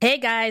Hey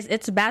guys,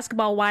 it's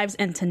Basketball Wives,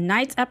 and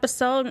tonight's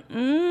episode,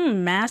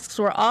 masks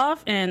were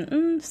off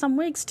and some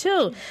wigs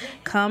too.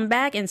 Come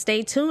back and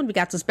stay tuned. We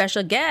got some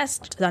special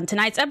guests on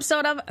tonight's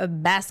episode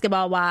of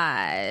Basketball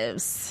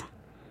Wives.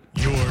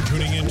 You're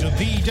tuning into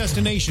the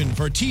destination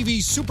for TV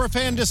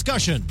superfan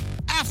discussion,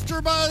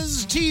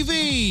 AfterBuzz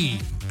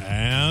TV.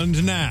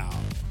 And now,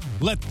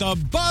 let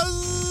the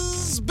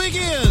buzz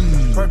begin.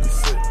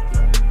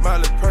 Percocet,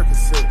 Miley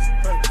Percocet.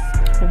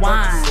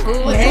 Wine.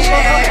 Ooh,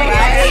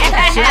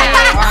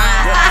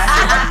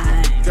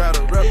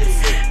 gotta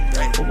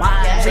represent. Wine.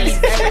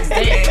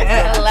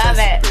 I love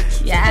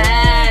it.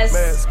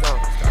 Yes.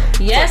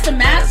 Yes, the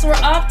masks were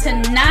off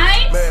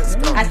tonight.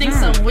 I think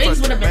some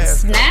wigs would have been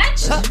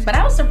snatched, but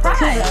I was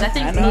surprised. I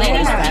think the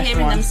ladies are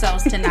behaving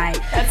themselves tonight.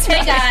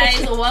 Hey guys,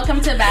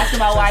 welcome to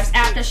Basketball Wives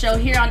After Show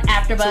here on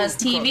AfterBuzz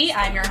TV.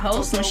 I'm your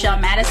host, Michelle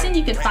Madison.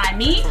 You can find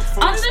me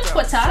on the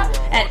Twitter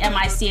at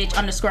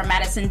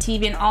MICH_Madison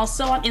TV and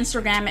also on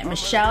Instagram at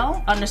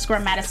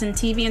Michelle_Madison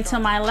TV. And to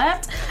my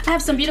left, I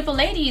have some beautiful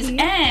ladies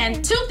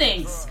and two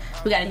things.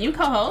 We got a new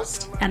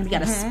co-host, and we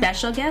got a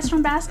special guest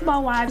from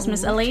Basketball Wives,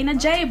 Miss Elena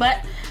J. But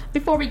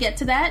before we get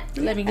to that,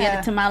 let me get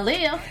it to my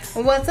left.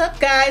 What's up,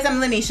 guys? I'm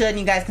Lanisha, and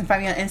you guys can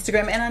find me on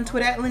Instagram and on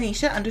Twitter at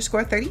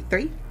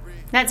Lanisha_33.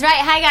 That's right.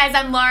 Hi, guys.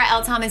 I'm Laura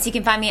L. Thomas. You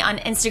can find me on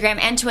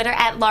Instagram and Twitter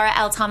at Laura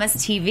L. Thomas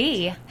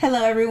TV.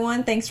 Hello,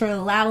 everyone. Thanks for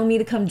allowing me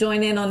to come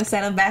join in on the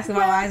set of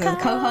Basketball Wives as a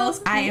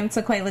co-host. I am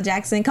Taquaila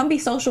Jackson. Come be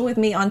social with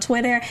me on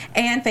Twitter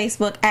and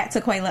Facebook at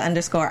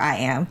Taquaila_I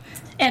am.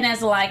 And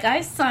as like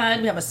I said,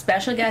 we have a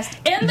special guest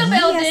in the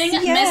building,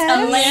 Miss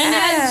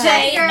Elena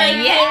J.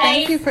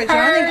 Thank you for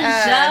joining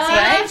us.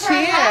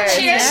 Right?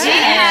 Cheers.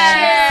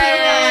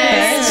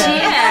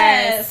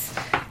 Cheers.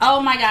 Oh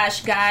my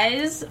gosh,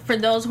 guys. For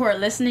those who are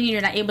listening,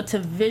 you're not able to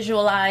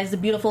visualize the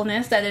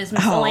beautifululness that is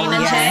Miss Elena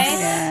J.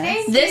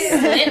 Yes. This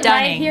slit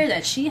right here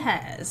that she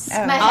has.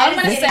 Oh, all I'm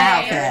going to say, the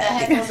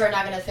headphones are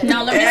not going to fit.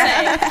 No, let me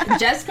say,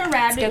 Jessica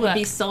Rabbit would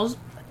be so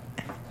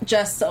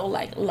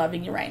like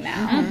loving you right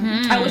now.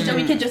 I wish that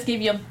we could just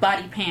give you a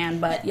body pan,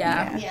 but we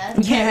can't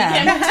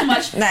do too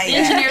much. The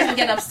engineers will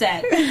get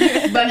upset.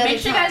 But make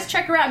sure you guys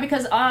check her out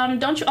because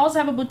don't you also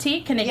have a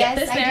boutique? Can they get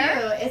this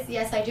there?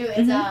 Yes, I do.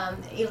 It's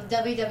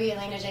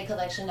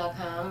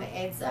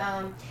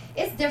www.elenajcollection.com.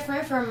 It's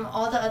different from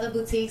all the other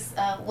boutiques.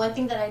 One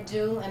thing that I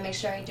do and make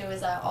sure I do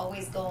is I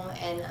always go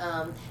and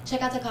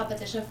check out the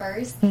competition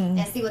first and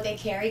see what they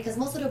carry because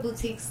most of the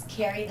boutiques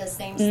carry the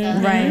same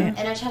stuff. Right.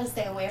 And I try to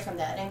stay away from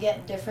that and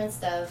get different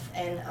stuff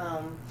and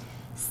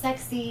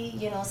sexy,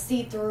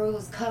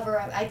 see-throughs,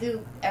 cover-up. I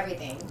do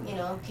everything,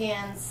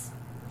 pants,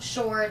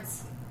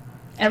 shorts.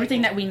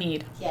 Everything that we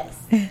need. Yes.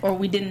 Or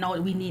we didn't know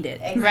we needed.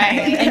 Exactly.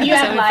 Right. And you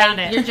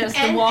have you're just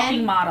a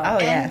walking model. Oh,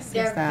 and yes.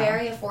 they're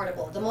very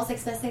affordable. The most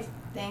expensive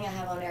thing I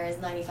have on there is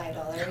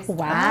 $95.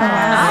 Wow.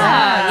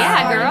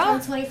 Yeah, girl.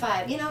 From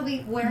 $25.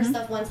 We wear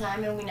stuff one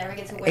time and we never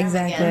get to wear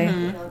Exactly.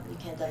 them again. You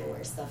can't double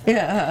wear stuff.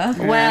 Yeah.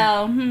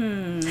 Well,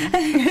 Perfect.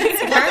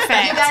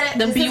 You gotta,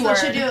 The this B is what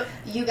word. you do.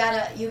 You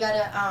gotta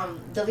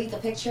delete the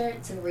picture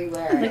to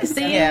rewear it.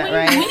 See,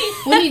 Yeah,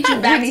 we need you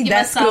back We to need give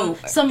that us scoop.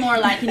 some more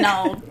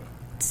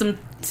some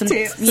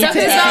Tips. So who's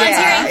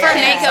volunteering for a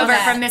Yeah. makeover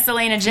Okay. from Miss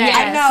Elena J? Yes.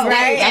 I know,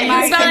 right? I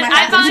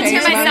volunteer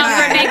myself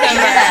for a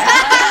makeover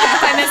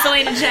by Miss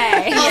Elena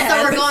J. So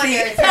we're going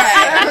there.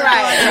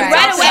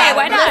 Right away.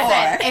 Why not?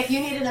 Listen, if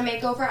you needed a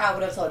makeover, I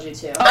would have told you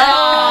to.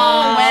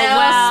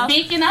 well,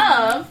 speaking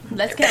of,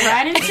 let's get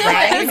right into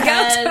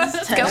it.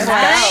 Let's go.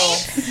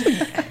 Tonight,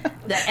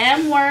 the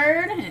M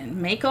word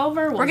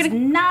makeover was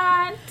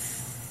not.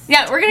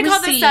 Yeah, we're going to call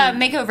this Received.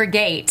 Makeover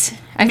Gate.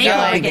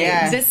 Makeover Gate.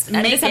 Yeah. This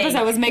Make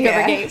episode was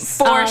Makeover Gate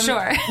for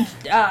sure.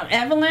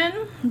 Evelyn,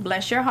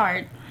 bless your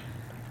heart.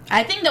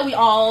 I think that we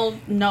all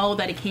know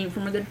that it came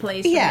from a good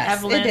place. Yes,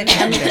 from Evelyn. it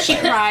did. she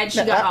cried.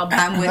 She got all.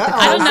 I'm with the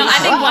I don't know. I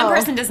think Oh. one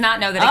person does not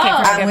know that it came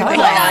from a I'm good with place.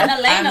 the Hold on, I'm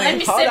Elena. with- Let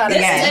me hold sip on, this.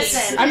 yes.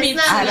 Listen, I mean,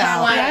 it's not I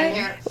know. wine in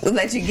here. We'll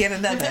let you get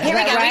another. Here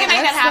we go. We can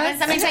make that happen.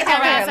 Somebody take that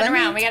Okay, pass it let me-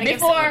 around. We got to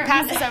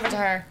pass this over to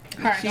her.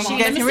 Her, come on.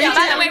 By the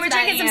way, we're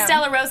drinking some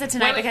Stella Rosa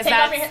tonight because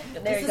that's...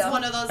 This is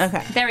one of those.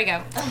 Okay. There we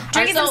go.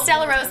 Drinking some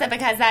Stella Rosa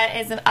because that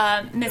is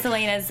Miss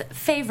Elena's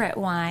favorite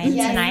wine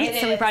Yes, tonight.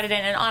 it So we is. brought it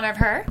in honor of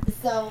her.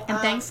 So, And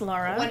thanks,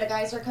 Laura. When the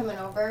guys are coming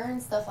over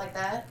and stuff like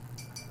that.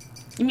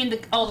 You mean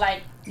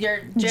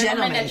your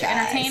gentleman that you're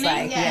guys, entertaining?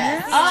 like,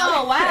 Yeah.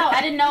 Oh wow!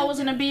 I didn't know it was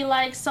gonna be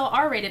like so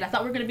R-rated. I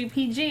thought we were gonna be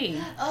PG.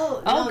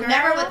 Oh, Oh, no, girl.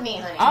 never with me,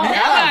 honey.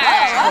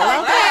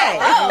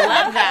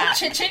 Love that.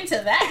 Ching to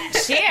that.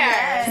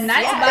 Cheers.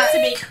 Tonight's about to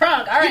be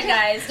crunk. All right,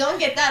 guys. Don't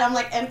get that. I'm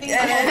like empty. Girl,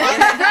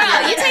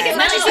 you take as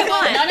much as you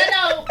want.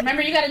 No.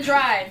 Remember, you gotta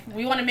drive.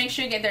 We want to make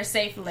sure you get there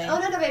safely. Oh,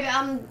 no, baby.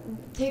 I'm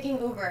taking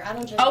Uber. I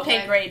don't drink. Okay,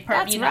 Uber. great.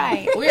 That's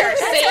right. We are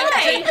safe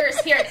right. drinkers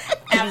here at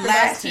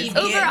AfterBuzz TV.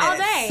 Uber all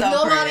day. So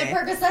No Molly pretty.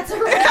 Percocets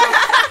around.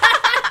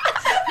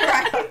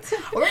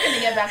 We're gonna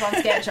get back on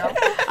schedule.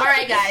 All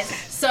right, guys.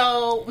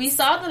 So we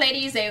saw the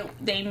ladies.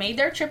 They made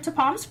their trip to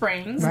Palm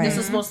Springs. Right. This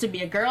is supposed to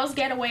be a girls'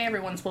 getaway.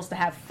 Everyone's supposed to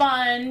have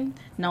fun.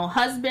 No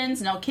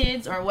husbands, no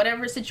kids, or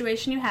whatever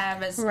situation you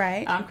have. As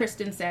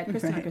Kristen said.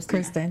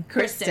 Kristen.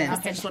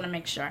 Okay, just want to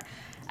make sure.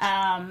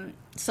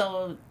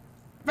 So.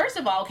 First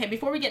of all, okay,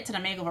 before we get to the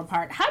makeover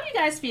part, how do you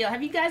guys feel?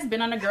 Have you guys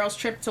been on a girls'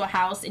 trip to a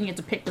house and you get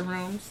to pick the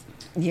rooms?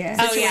 Yeah.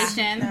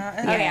 Situation?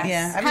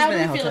 Yeah. How do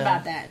you feel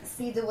about that?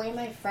 See, the way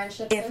my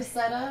friendships are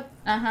set up,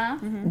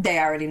 they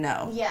already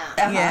know.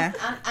 Yeah.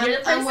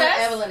 I'm where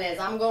Evelyn is.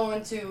 I'm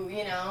going to,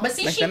 But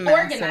see, she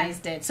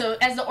organized it. So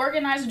as the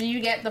organizer, do you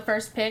get the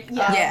first pick?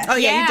 Yeah. Oh,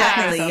 yeah, you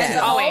definitely. As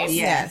always?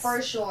 Yes.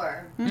 For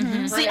sure.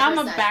 See, I'm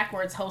a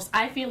backwards host.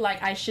 I feel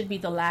like I should be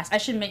the last. I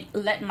should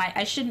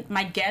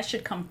my guest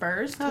should come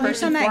first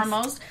and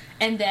foremost,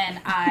 and then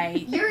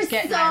I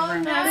get my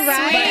room.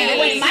 Nice. But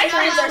when my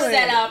friends are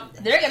set up,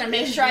 they're gonna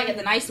make sure I get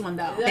the nice one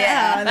though.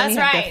 Yeah, that's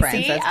right.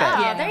 See,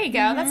 there you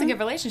go. That's a good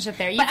relationship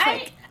there.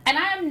 And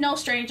I am no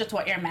stranger to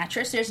an air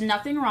mattress. There's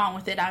nothing wrong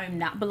with it. I am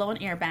not below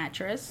an air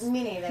mattress.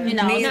 Me neither.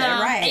 Neither,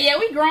 right? Yeah,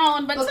 we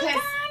grown, but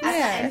sometimes at the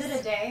end of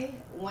the day,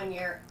 when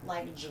you're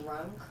like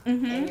drunk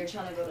and you're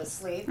trying to go to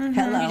sleep,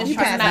 hello, you just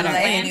try to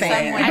land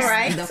somewhere,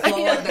 right? The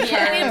floor of the I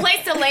need a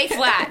place to lay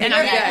flat, and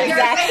I'm good.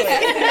 Exactly.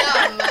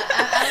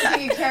 I don't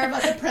think you care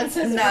about the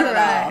princess. Not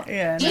at all.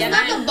 Yeah. Just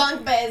not the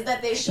bunk beds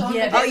that they show.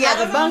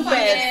 The bunk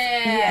beds.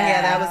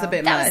 Yeah, that was a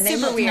bit much.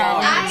 Super weird.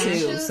 I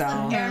choose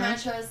an air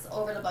mattress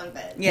over the bunk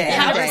bed.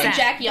 Yeah. How does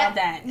Jackie on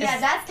that? Yeah,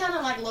 that's kind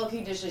of like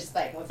low-key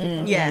disrespect.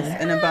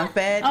 Yes, in a bunk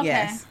bed. Okay.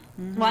 Yes.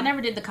 Well, I never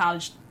did the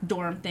college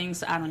dorm thing,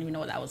 so I don't even know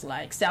what that was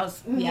like. So I was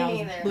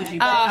bougie.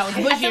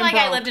 I feel like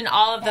I lived in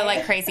all of the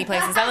crazy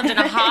places. I lived in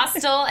a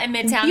hostel in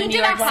Midtown New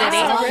York City.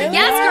 Really?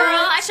 Yes,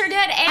 girl, I sure did.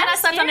 And I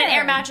slept on an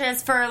air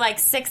mattress for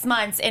 6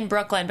 months in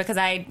Brooklyn because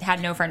I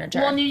had no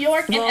furniture. Well, New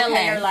York and LA are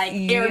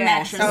air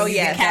mattresses. Oh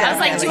yes. I was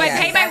like, do I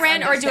pay my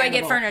rent or do I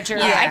get furniture?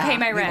 Yeah. I pay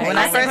my rent. When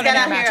I first got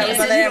out here, I was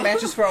on an air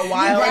mattress for a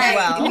while as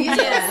well. You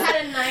just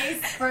had a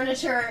nice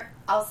furniture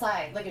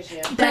outside. Look at you.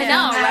 I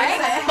know,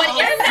 right? But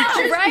air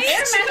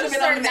mattresses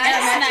are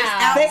nice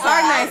now. They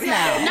are nice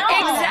now. No,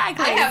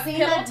 exactly. I have seen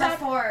that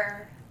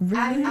before.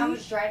 Really? I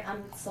was driving.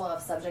 I'm so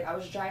off subject. I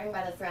was driving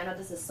by the freeway. I know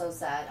this is so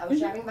sad. I was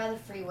driving by the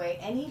freeway,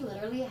 and he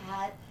literally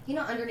had,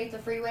 underneath the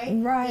freeway,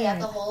 he had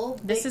the whole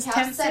big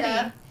couch set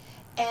up,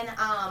 and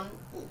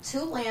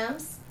 2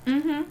 lamps,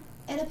 and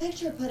a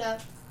picture put up.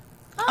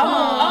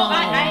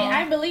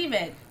 I believe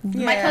it.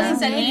 Yeah. My cousin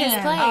said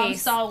he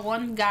saw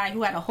one guy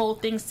who had a whole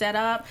thing set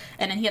up,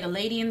 and then he had a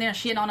lady in there.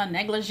 She had on a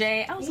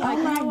negligee. I was like,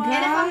 and if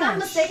I'm not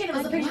mistaken, it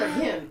was a picture of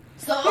him.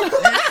 So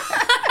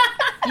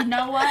you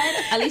know what?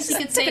 At least you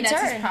could say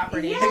that's his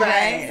property. Yeah,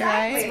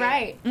 right.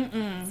 Right.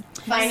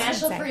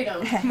 Financial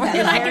freedom.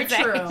 Very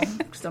true.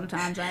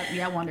 Sometimes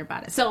I wonder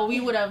about it. So we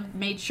would have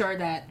made sure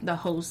that the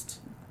host.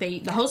 The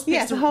host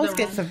gets the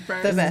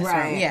best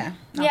room. Yeah.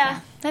 Okay. Yeah,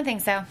 I think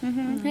so.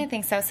 I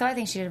think so. So I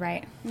think she did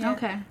right. Yeah.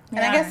 Okay. And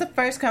I guess the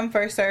first come,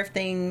 first serve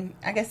thing,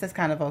 I guess that's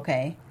kind of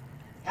okay.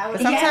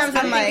 But sometimes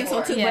I'm like,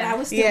 so too, but I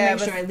would still make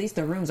sure at least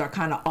the rooms are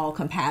kind of all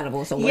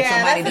compatible, so when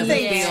somebody doesn't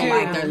feel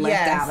like they're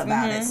left out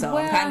about it. So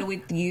I'm kind of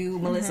with you,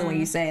 Melissa, when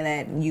you say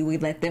that you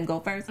would let them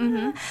go first.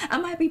 I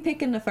might be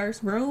picking the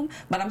first room,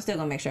 but I'm still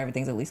gonna make sure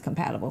everything's at least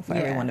compatible for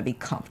everyone to be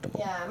comfortable.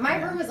 Yeah, my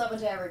room is open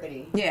to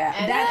everybody. Yeah,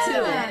 and that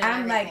too.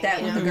 I'm like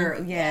that with the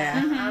girl.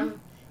 Yeah.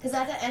 Because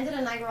at the end of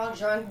the night, we're all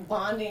drunk,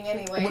 bonding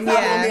anyway. Right.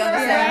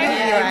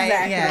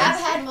 I've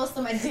had most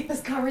of my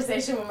deepest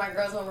conversation with my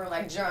girls when we're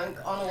drunk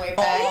on the way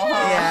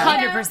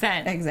back.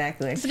 100%.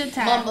 Exactly. It's a good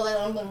time.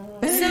 Mumbling.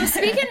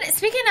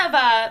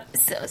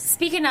 So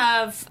speaking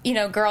of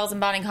girls and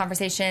bonding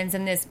conversations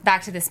and this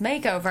back to this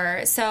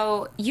makeover.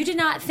 So you did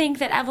not think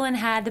that Evelyn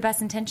had the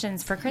best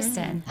intentions for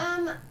Kristen?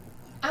 I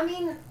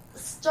mean,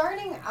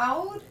 starting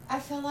out, I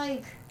feel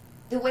like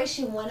the way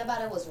she went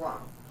about it was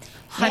wrong.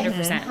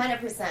 100%.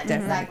 100%,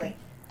 exactly.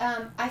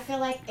 I feel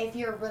like if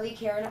you're really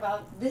caring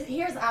about this,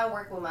 here's how I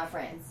work with my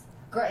friends.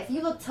 Girl, if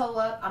you look toe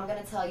up, I'm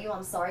going to tell you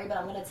I'm sorry, but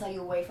I'm going to tell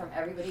you away from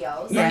everybody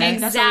else. Yeah,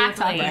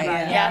 exactly.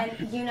 And,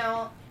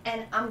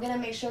 and I'm going to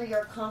make sure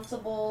you're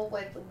comfortable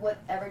with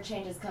whatever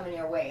changes coming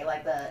your way.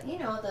 Like the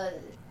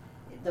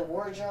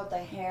wardrobe, the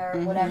hair,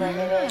 whatever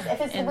it is.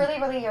 If it's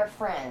really, really your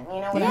friend, you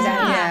know what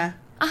I'm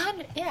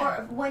saying?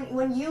 Or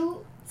when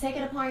you take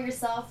it upon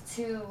yourself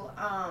to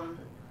kind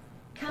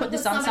of put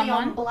somebody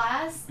on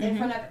blast in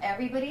front of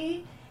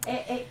everybody,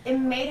 it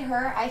made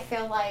her, I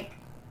feel like,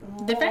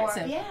 more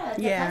defensive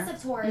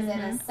towards it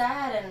and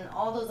sad and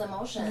all those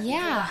emotions.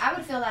 Yeah, I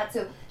would feel that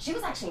too. She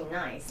was actually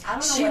nice. I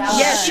don't know what else.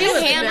 Yeah, she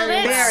handled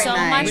it so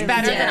much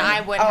better than I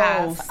would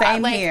have.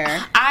 Same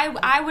here.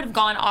 I would have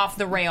gone off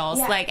the rails.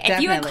 Yeah, if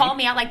you had called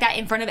me out like that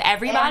in front of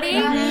everybody,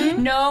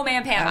 no,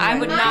 ma'am, Pam, I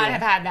would not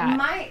have had that.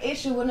 My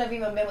issue wouldn't have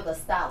even been with a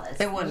stylist.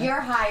 It wouldn't.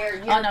 You're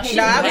hired. She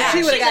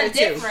would have got it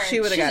too. She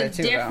would have got it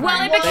too.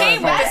 Well, it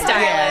became with the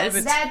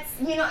stylist. That's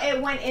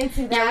it went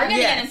into that. Yeah, we're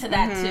gonna get into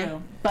that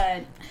too,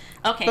 but.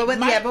 Okay. But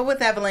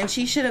with Evelyn,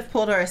 she should have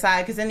pulled her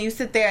aside, because then you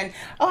sit there and,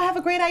 I have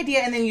a great idea,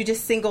 and then you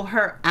just single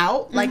her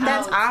out. Like,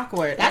 that's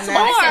awkward. That's what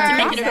I said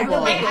to make it a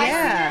the way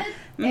I see it,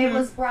 Mm-hmm. it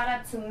was brought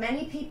up to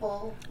many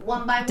people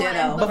one by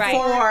Ditto. one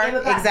Before,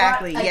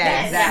 exactly,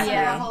 yes.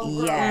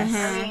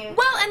 I mean,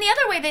 well, and the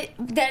other way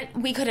that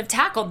we could have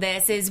tackled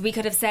this is we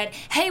could have said,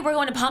 hey, we're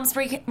going to Palm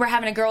Springs, we're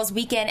having a girls'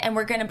 weekend, and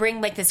we're going to bring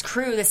like this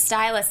crew, this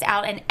stylist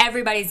out, and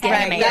everybody's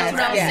getting a makeover. That's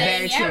what I'm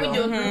saying. Yeah, we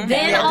do a group.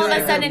 Then all of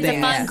a sudden it's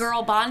a fun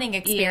girl bonding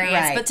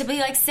experience. But to be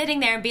like sitting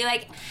there and be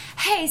like,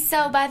 hey,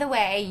 so by the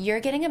way,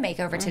 you're getting a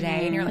makeover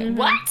today, and you're like,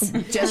 what?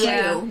 Just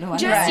you.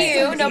 Just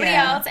you, nobody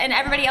else, and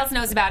everybody else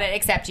knows about it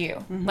except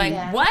you.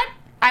 Like, what?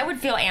 I would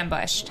feel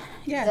ambushed.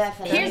 Yeah,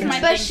 definitely. Here's my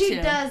but thing she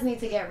too. does need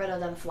to get rid of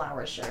them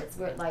flower shirts.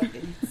 We're like,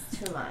 it's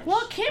too much.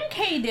 Well, Kim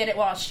K did it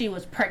while she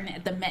was pregnant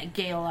at the Met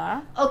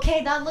Gala.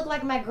 Okay, that looked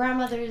like my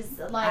grandmother's,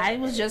 like, I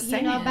was just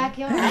saying.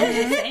 backyard. I was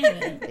just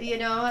saying. You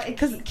know,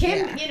 because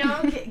Kim,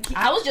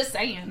 I was just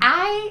saying.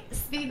 I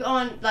speak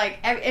on, like,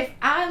 if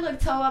I look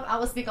toe up, I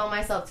will speak on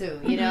myself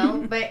too, you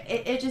know? But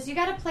it just, you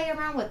got to play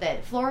around with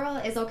it. Floral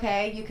is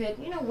okay. You could,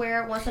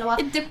 wear it once in a while.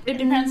 It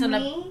depends on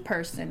the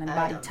person and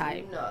body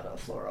type. I'm not a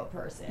floral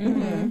person.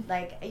 Mm-hmm.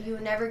 Like, you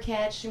never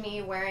catch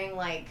me wearing,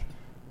 like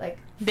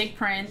big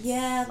prints,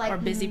 like or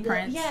busy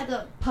prints,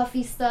 the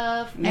puffy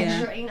stuff,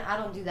 extra. I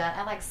don't do that.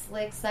 I like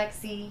slick,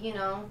 sexy.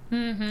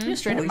 Mm-hmm. You're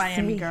straight up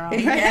Miami girl.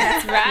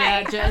 That's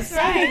right. Yeah,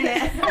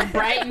 just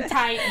bright and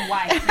tight and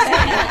white.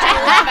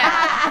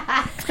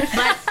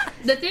 But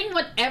the thing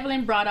what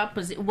Evelyn brought up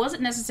was it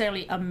wasn't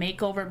necessarily a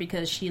makeover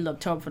because she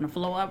looked toe up from the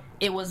floor up.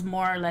 It was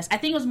more or less, I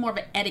think it was more of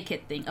an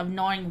etiquette thing of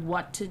knowing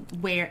what to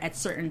wear at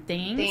certain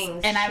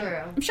things. And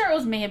I'm sure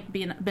it may have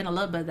been a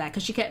little bit of that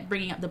because she kept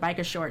bringing up the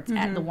biker shorts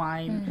at the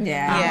wine.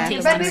 Yeah.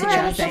 But we were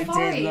at a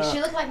safari. She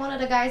looked like one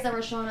of the guys that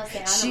were showing us the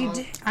animals.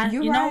 She did.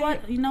 You know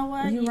what?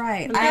 You're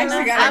right. I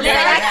actually got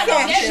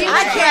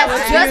I can't.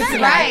 Just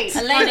right.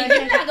 Elena,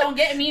 you're not going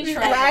to get me in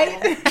trouble.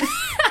 Right?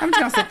 I'm just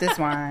going to sip this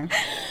wine.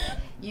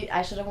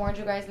 I should have warned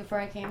you guys before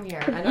I came here.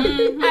 I know.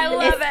 I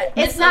love it.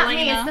 It's not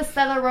me. It's the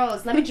Stella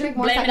Rose. Let me drink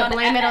more so I can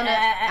blame it on the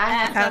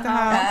alcohol.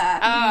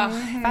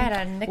 If I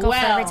had a nickel for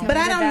every time. But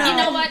I don't know. You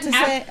know what? To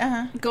say,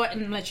 go ahead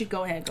and let you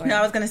go ahead. No,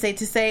 I was going to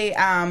say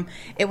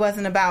it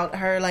wasn't about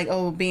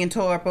her being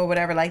tore up or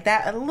whatever like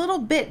that. A little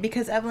bit,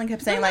 because Evelyn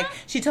kept saying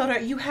she told her,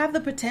 you have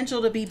the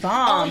potential to be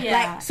bomb. Oh,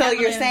 yeah. So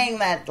Evelyn, you're saying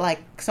that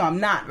so I'm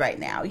not right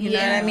now. You know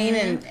what I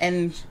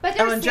mean? But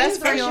there's scenes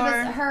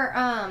where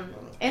her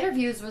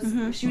interviews was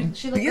she looked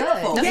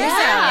beautiful. Good.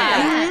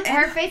 Yeah.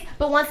 Her face.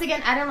 But once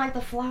again, I didn't like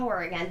the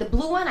flower again. The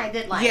blue one I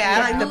did like. Yeah,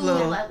 I like the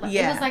blue.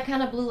 It was like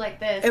kind of blue like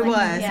this. It like,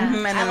 was. Yeah.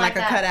 And then like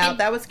a cutout.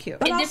 That was cute.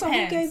 But It also,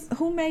 depends.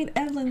 who made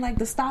Evelyn like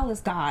the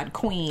stylist god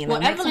queen?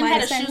 Well, Evelyn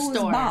had a shoe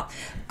store.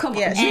 Come on.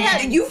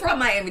 Yeah, You from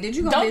Miami. Did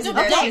you go visit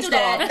that shoe store?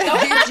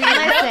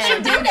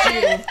 Don't do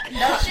that.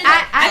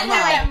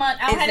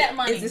 I'll have that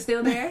money. Is it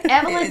still there?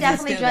 Evelyn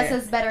definitely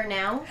dresses better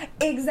now.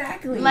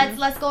 Exactly.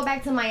 Let's go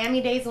back to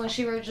Miami days when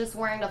she were just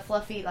wearing the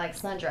fluffy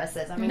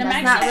sundresses. I mean, The that's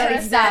maxi not really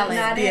dresses, stylish.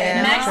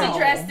 maxi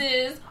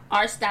dresses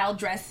are style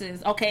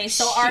dresses. Okay,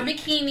 so our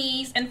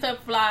bikinis and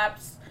flip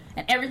flops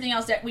and everything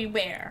else that we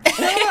wear.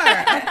 Sure.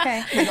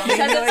 Okay.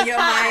 Because it's your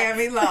hot.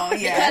 Miami low.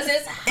 Because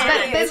it's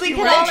hot. But we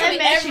can all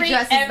admit she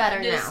dresses better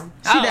now.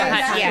 She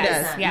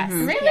does. Yes.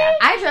 Really?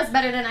 I dress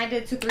better than I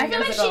did 2-3 I feel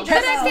years like ago. she dresses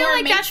But I feel more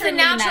like that's the matronly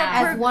natural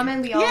now. As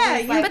women, we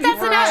always But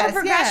that's the natural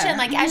progression. Yeah.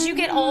 Like as you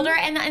get older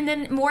and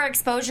then more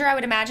exposure, I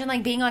would imagine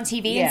like being on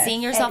TV and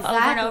seeing yourself over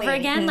and over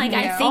again. Like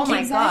I think oh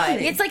my God.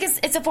 it's like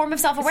it's a form of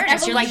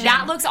self-awareness. You're like,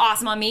 that looks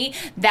awesome on me.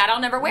 That I'll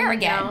never wear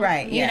again.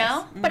 Right. You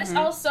know? But it's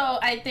also,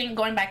 I think,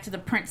 going back to the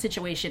print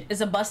situation,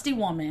 is a busty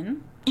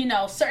woman.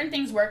 Certain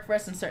things work for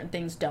us and certain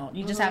things don't.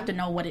 You just have to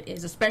know what it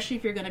is, especially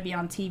if you're going to be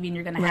on TV and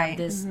you're going to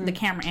have the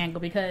camera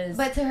angle. Because,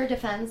 but to her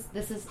defense,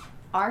 this is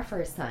our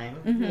first time,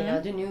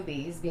 the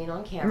newbies being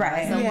on camera.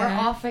 Right. So we're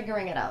all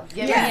figuring it out.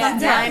 Give us Yeah, some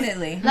time.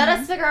 definitely. Let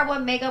us figure out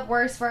what makeup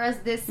works for us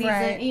this season.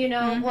 Right.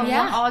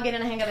 We're all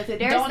getting a hang of it too.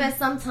 There's been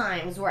some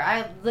times where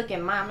I look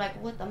at mine, I'm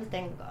like, what? I'm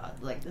thank God.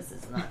 Like, this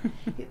is not.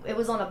 It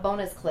was on a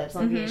bonus clips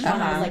on VH1.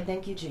 I was like,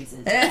 thank you, Jesus.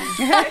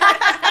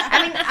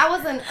 I mean, I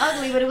wasn't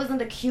ugly, but it wasn't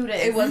the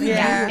cutest. It wasn't.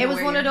 Yeah. It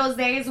was one of those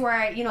days where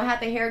I, had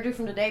the hairdo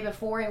from the day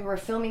before, and we were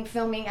filming.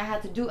 I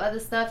had to do other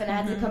stuff, and I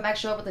had to come back,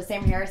 show up with the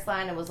same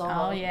hairstyle, and it was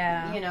all,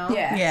 Yeah.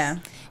 Yeah.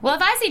 Well,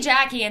 if I see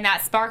Jackie in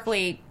that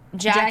sparkly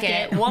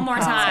jacket one more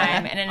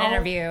time in an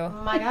interview. Oh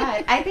my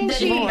God. I think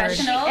she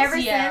professionals, ever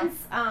since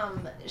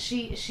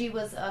she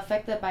was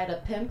affected by the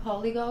pimp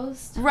Holy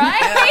Ghost.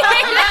 Right?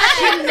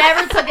 She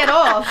never took it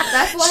off.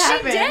 That's what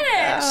happened. She did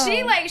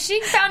it.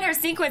 She found her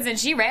sequence and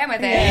she ran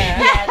with it.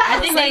 Yeah, I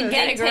think they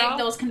Get it, girl. take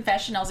those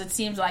confessionals. It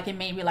seems like it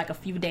may be like a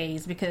few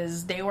days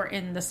because they were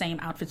in the same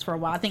outfits for a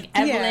while. I think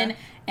Evelyn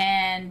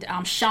and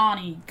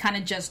Shawnee kind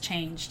of just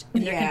changed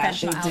in their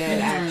confessional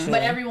outfits,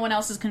 but everyone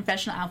else's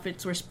confessional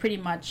outfits were pretty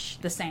much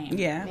the same.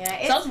 Yeah.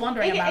 So I was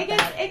wondering about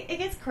that. It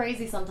gets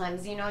crazy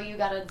sometimes. You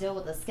got to deal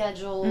with the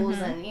schedules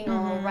and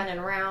running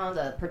around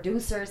the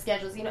producer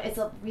schedules.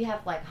 We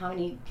have like how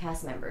many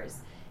cast members.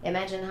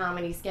 imagine how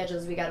many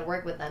schedules we got to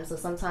work with them. So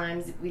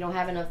sometimes we don't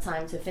have enough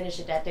time to finish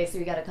it that day, so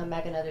we got to come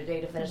back another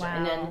day to finish it.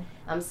 And then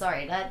I'm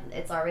sorry, that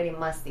it's already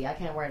musty. I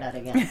can't wear that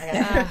again.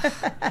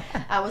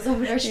 I was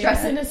over there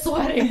stressing and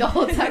sweating the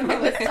whole time I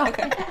was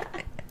talking.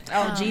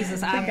 Oh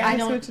Jesus! I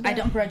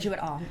don't grudge you at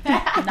all.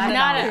 Not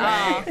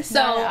at all.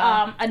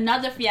 So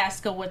another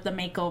fiasco with the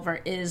makeover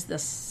is the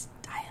style.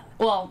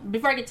 Well,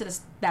 before I get to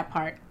that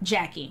part,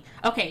 Jackie.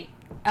 Okay,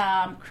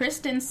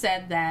 Kristen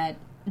said that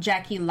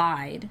Jackie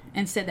lied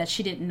and said that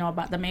she didn't know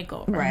about the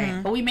makeover. Right.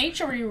 Mm-hmm. But we made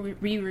sure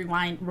we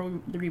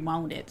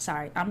rewound it.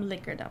 Sorry, I'm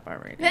liquored up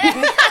already.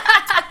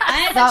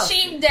 I have a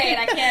cheap date.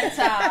 I can't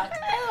talk.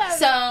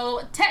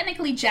 So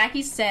technically,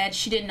 Jackie said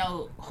she didn't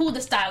know who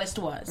the stylist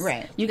was.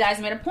 Right. You guys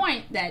made a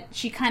point that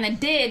she kind of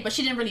did, but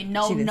she didn't really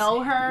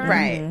know her.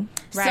 Right.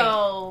 Mm-hmm. Right.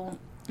 So.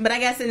 But I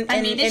guess in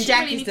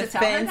Jackie's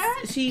defense,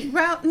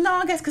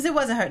 I guess because it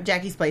wasn't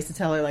Jackie's place to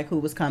tell her like who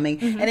was coming.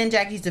 Mm-hmm. And in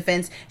Jackie's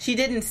defense, she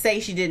didn't say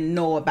she didn't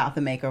know about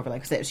the makeover.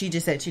 Like I said, she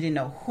just said she didn't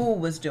know who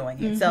was doing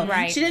it. Mm-hmm.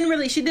 So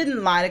she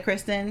didn't lie to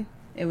Kristen.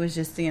 It was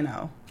just,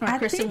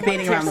 Kristen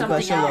beating around the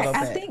bush a little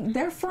bit. I think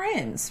they're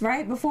friends,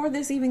 right? Before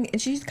this even,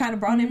 she's kind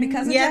of brought in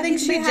because of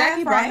Jackie's behalf,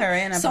 Jackie brought her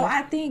in. So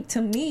I think,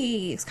 to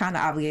me, it's kind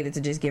of obligated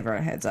to just give her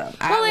a heads up.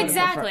 Well,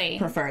 exactly.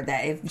 Preferred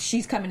that. If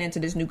she's coming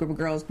into this new group of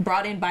girls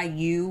brought in by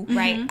you,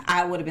 right?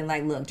 I would have been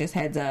like, look, just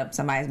heads up.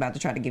 Somebody's about to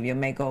try to give you a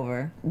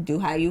makeover. Do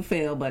how you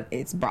feel, but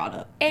it's brought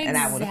up. Exactly. And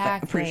I would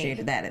have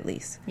appreciated that at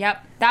least.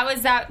 Yep. That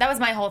was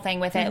my whole thing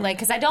with it. Like,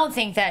 because I don't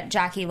think that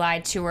Jackie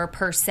lied to her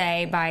per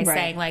se by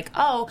saying like,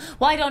 oh,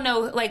 well, I don't know.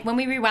 Like, when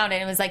we rewound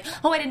it was like,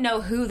 oh, I didn't know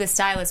who the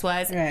stylist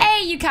was. Right.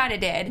 Hey, you kind of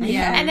did.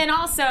 Yeah. And then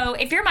also,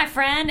 if you're my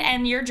friend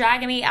and you're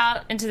dragging me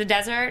out into the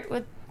desert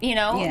with,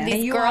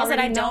 these girls that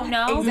I don't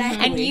know,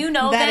 and you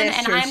know them,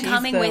 and I'm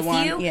coming with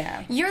you,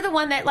 you're the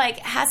one that like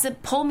has to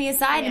pull me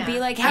aside and be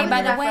like, hey,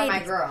 by the way, my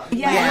girl.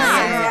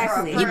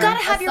 Exactly. You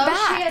gotta have your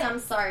back. I'm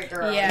sorry,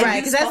 girl. Yeah. Right,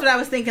 because that's what I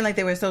was thinking. Like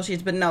they were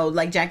associates, but no,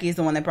 like Jackie is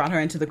the one that brought her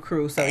into the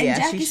crew. So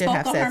and she should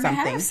have said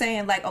something,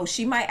 saying like, oh,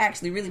 she might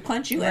actually really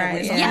punch you.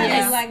 Right. So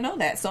I like know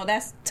that. So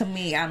that's, to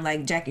me, I'm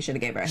like, Jackie should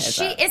have gave her a heads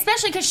up.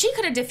 Especially because she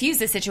could have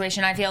diffused the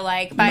situation. I feel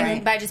like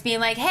by just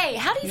being like, hey,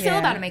 how do you feel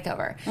about a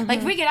makeover? Like,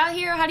 if we get out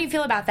here, how do you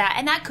feel about that?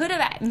 And that could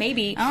have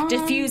maybe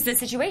diffuse the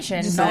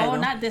situation. No,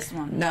 not this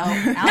one. No,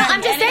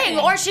 I'm just saying.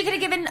 Or she could have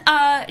given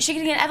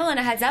Evelyn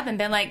a heads up and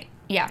been like,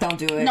 yeah, don't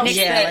do it. No, she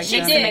did.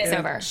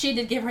 She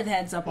did give her the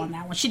heads up on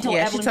that one. She told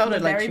Evelyn from the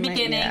very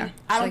beginning.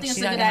 I don't think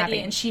it's a good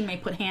idea, and she may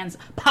put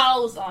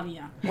paws on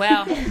you.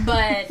 Well,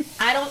 but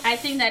I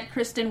think that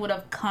Kristen would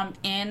have come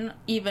in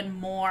even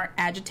more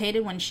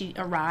agitated when she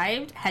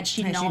arrived had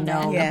she known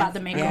about the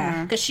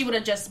makeover, because she would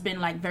have just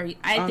been like very.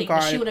 I think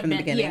she would have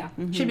been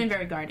she'd have been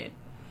very guarded.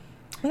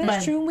 But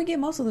that's true. We get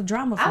most of the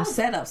drama from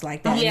setups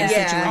like that. In this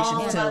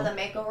situation too. About the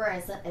makeover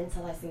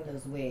until I seen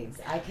those wigs.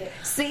 I could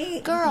see,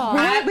 girl.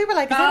 We were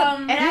like,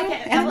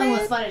 Evelyn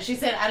was funny. She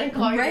said, "I didn't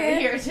call you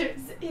here."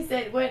 He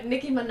said, "What?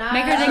 Nicki Minaj?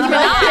 Make her Nicki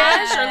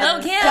Minaj or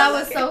Lil Kim?" That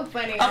was so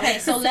funny. Okay,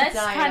 so let's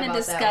kind of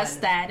discuss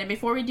that. And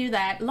before we do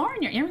that,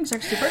 Lauren, your earrings are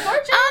super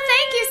gorgeous. Oh,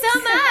 thank you so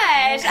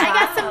much. I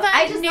got some fun.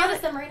 I just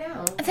noticed them right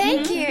now.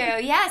 Thank you.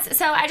 Yes.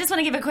 So I just want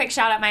to give a quick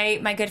shout out.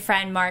 My good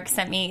friend Mark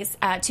sent me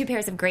 2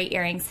 pairs of great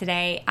earrings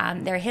today.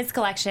 They're his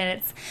collection.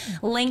 It's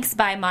Links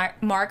by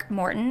Mark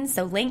Morton.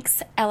 So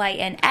Links,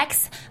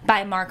 Linx,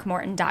 by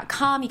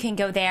markmorton.com. You can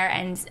go there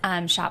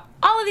and shop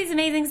all of these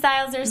amazing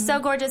styles. They're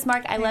so gorgeous.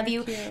 Mark, I love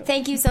you.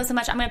 Thank you so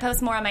much. I'm going to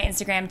post more on my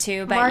Instagram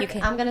too. But Mark, you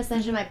can... I'm going to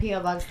send you my P.O.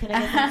 Box. Can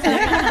I get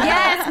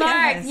Yes,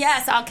 Mark.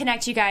 Yes, I'll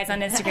connect you guys on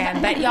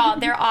Instagram. But y'all,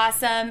 they're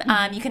awesome.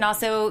 You can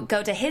also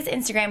go to his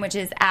Instagram, which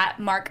is at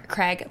Mark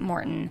Craig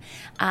Morton.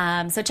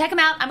 So check him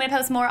out. I'm going to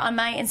post more on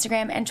my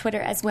Instagram and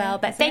Twitter as well.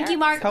 But thank you,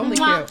 Mark. Totally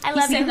cute. I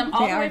love you. Sent them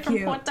all the way from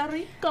Puerto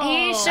Rico.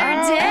 He sure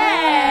did.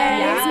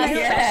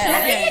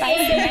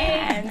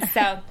 Yes.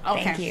 So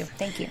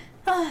thank you.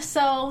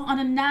 So on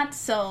a not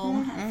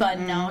so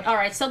fun note, all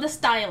right. So the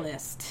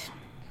stylist.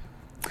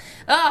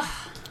 All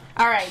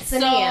right.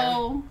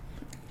 So,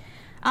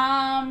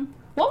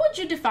 what would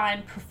you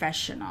define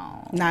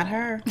professional? Not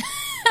her.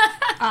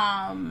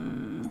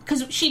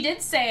 Because she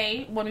did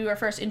say when we were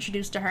first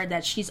introduced to her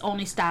that she's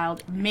only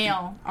styled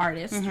male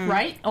artists,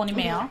 right? Only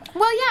male.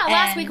 Well, yeah.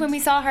 Last week when we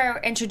saw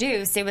her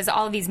introduced, it was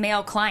all of these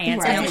male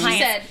clients. Right. And she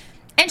said,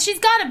 and she's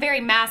got a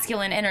very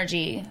masculine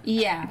energy.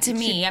 Yeah. To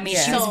me, I mean,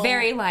 she was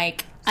very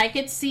like. I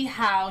could see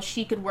how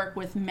she could work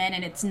with men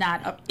and it's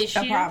not an issue.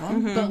 A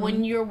problem. But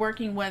when you're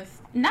working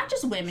with not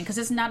just women, because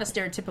it's not a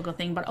stereotypical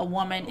thing, but a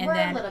woman, We're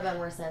a little bit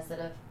more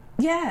sensitive.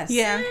 Yes.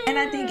 Yeah. And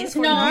I think it's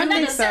not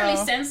necessarily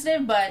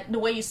sensitive, but the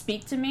way you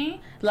speak to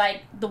me,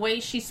 like the way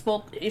she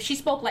spoke, if she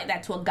spoke like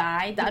that to a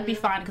guy, that'd be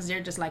fine because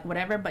they're just like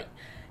whatever. But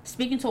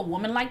speaking to a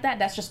woman like that,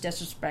 that's just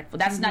disrespectful.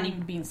 That's not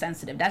even being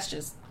sensitive. That's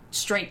just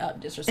straight up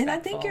disrespectful. And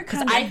I think you're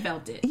I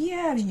felt it.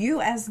 Yeah,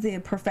 you as the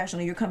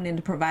professional, you're coming in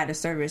to provide a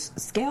service.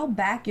 Scale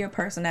back your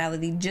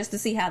personality just to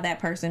see how that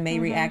person may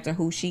react or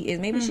who she is.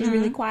 Maybe she's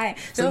really quiet.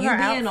 So you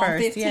being on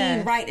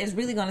 15, right, is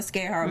really going to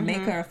scare her,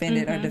 make her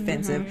offended or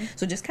defensive.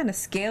 So just kind of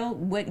scale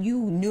what you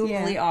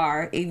normally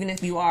are, even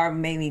if you are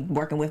maybe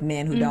working with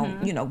men who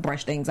don't, you know,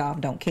 brush things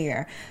off, don't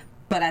care.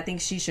 But I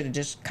think she should have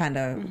just kind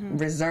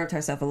of reserved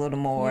herself a little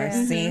more.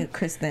 Seeing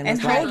Kristen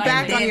and hold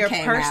back on your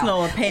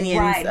personal opinions.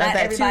 Right, not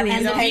that everybody too.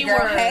 is hey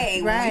girl,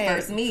 hey when we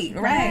first meet.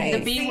 Right.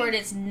 The B word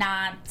is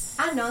not.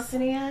 I know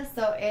Sania,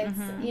 so it's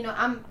you know,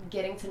 I'm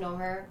getting to know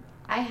her.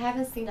 I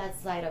haven't seen that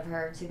side of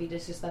her to be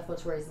disrespectful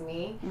towards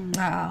me.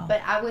 Oh.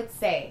 But I would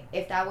say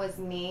if that was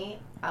me,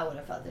 I would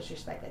have felt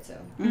disrespected too.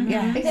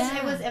 Yeah. Because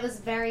it was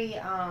very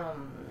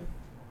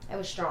it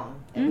was strong.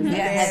 It was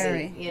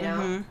heavy, you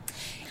know.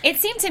 It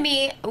seemed to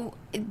me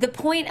the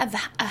point of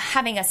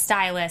having a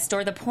stylist,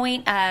 or the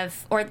point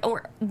of,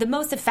 or the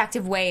most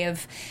effective way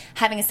of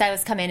having a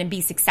stylist come in and be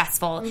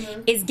successful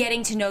is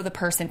getting to know the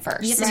person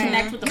first. You have to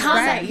connect with the person.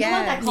 Right, you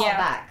want that call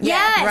back.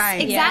 Yes,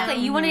 right.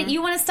 exactly. You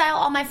want to style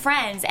all my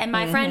friends and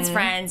my friends'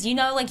 friends. You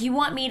know, like you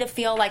want me to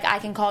feel like I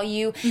can call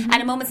you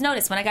at a moment's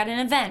notice when I got an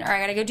event or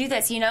I got to go do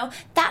this. You know,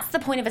 that's the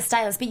point of a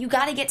stylist. But you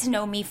got to get to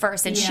know me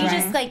first. And she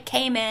just like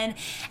came in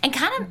and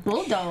kind of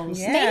bulldozed,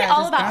 made it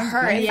all about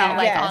her. It felt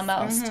like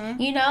almost,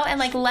 you know, and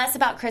like less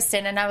about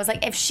Kristen. And I was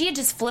like, if she had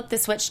just flipped the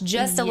switch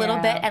just a little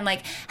bit and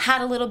like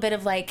had a little bit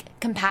of like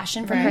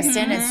compassion for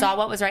Kristen and saw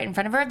what was right in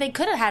front of her, they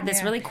could have had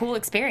this really cool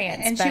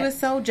experience. And she was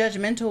so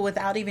judgmental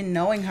without even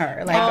knowing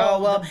her.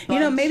 Like, you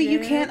know, maybe you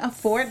can't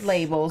afford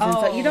labels, and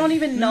so you don't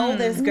even know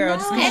this girl.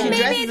 Just because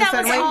she dresses a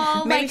certain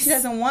way, maybe she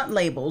doesn't want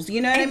labels.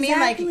 You know what I mean?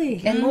 Like,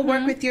 and we'll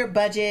work with your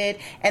budget.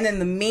 And then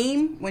the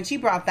meme, when she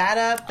brought that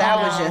up, that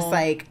was just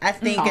like, I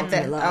think it's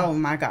that. Oh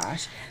my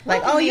gosh!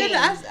 Like,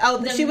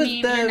 she was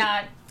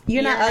the.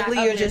 You're not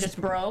ugly, you're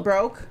just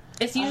broke.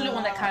 It's usually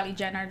one that Kylie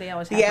Jenner, they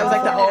always have. Yeah, it was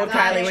like the old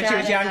Kylie when she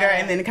was younger,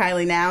 and then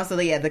Kylie now. So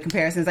the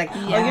comparison's like,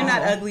 oh, you're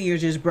not ugly, you're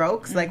just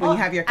broke. So like when you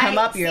have your come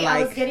up, you're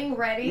like. I was getting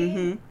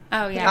ready.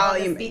 Oh yeah.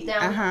 You beat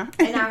down,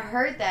 and I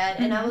heard that,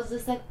 and I was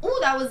just like, "Ooh,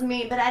 that was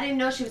me," but I didn't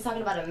know she was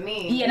talking about a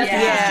me.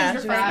 Yeah,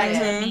 that's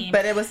right.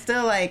 But it was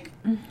still like,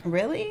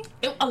 really?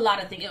 A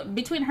lot of things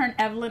between her and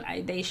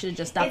Evelyn. They should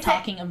just stop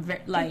talking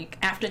like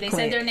after they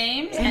said their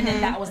names, and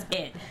then that was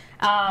it.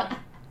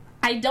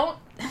 I don't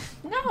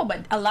know,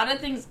 but a lot of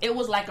things, it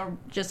was like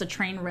just a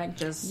train wreck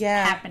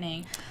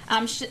happening.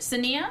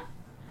 Sania,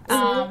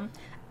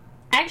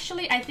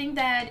 actually, I think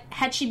that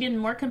had she been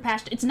more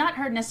compassionate, it's not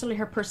necessarily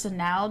her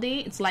personality.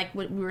 It's like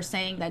what we were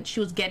saying, that she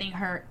was getting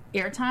her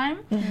airtime.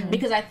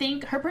 Because I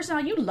think her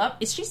personality,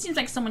 she seems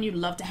like someone you'd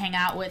love to hang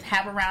out with,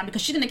 have around,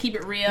 because she's going to keep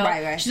it real.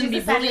 Right. She's going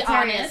to be really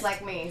honest.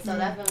 Like me, so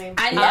definitely.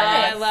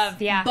 I love,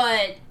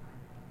 but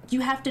you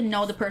have to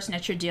know the person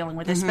that you're dealing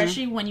with,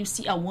 especially when you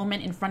see a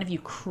woman in front of you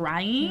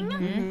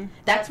crying.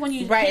 That's when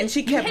you and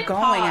she kept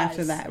going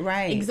after that.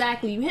 Right,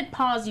 exactly. You hit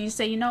pause. You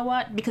say, you know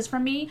what? Because for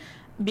me,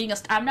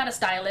 I'm not a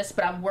stylist,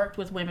 but I've worked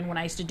with women when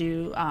I used to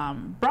do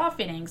bra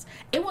fittings.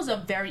 It was a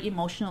very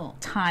emotional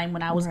time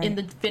when I was in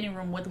the fitting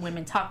room with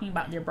women talking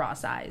about their bra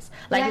size.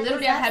 Like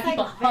literally, I had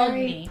people hug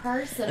me.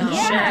 Personal.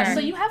 Yeah, sure.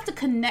 So you have to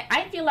connect.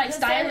 I feel like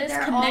stylists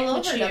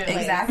connect with you.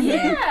 Exactly.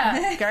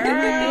 Yeah,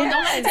 girl,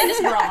 don't let this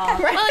bra.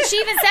 Well, she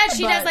even said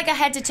she does like a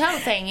head to toe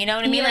thing. You know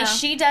what I mean? Like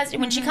she does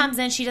when she comes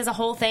in, she does a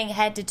whole thing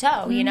head to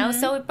toe. You know,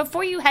 so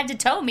before you head to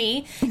toe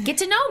me, get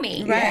to know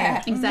me.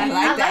 Right. Exactly.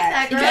 I like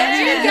that,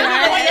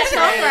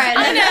 girl.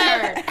 I'm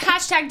gonna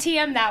hashtag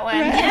TM that one.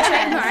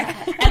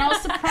 And I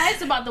was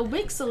surprised about the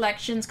wig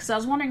selections because I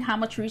was wondering how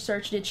much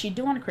research did she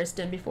do on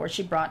Kristen before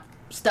she brought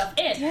stuff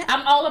in. Yeah.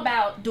 I'm all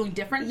about doing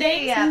different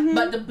things,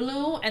 but the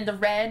blue and the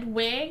red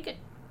wig,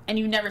 and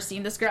you've never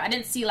seen this girl. I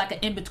didn't see like an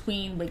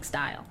in-between wig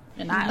style.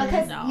 And I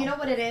because know. You know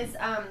what it is,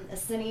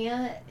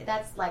 Sania,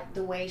 that's like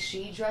the way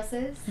she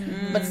dresses.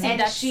 But see,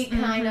 and she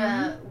kind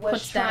of was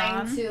puts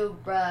trying to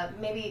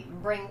maybe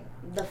bring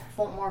the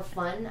more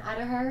fun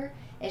out of her.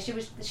 And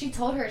she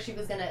told her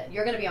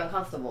you're gonna be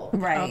uncomfortable.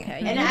 Right.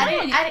 Okay. And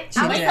I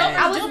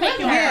was with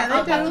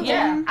her.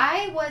 Yeah.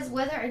 I was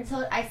with her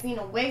until I seen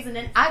the wigs, and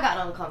then I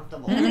got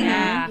uncomfortable.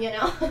 Yeah. You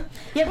know?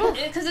 Yeah,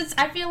 because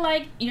I feel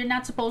like you're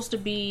not supposed to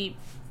be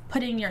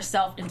putting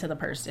yourself into the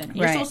person.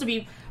 You're supposed to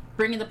be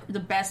bringing the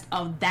best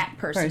of that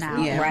person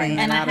out. Yeah, right.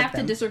 And I have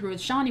to disagree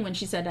with Shawnee when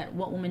she said that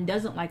what woman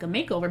doesn't like a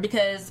makeover,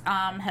 because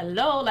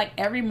like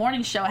every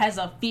morning show has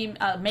a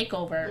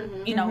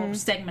makeover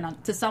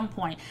segment to some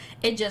point.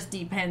 It just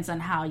depends on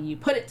how you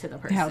put it to the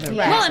person.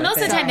 Well, and most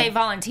of the time they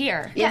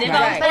volunteer. Yeah, they do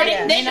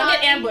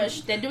get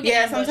ambushed. They do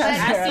get ambushed.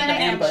 Sometimes I've seen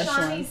them ambushed.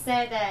 Shawnee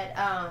said that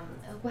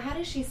how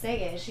did she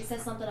say it? She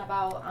said something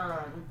about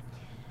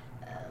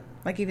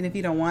like even if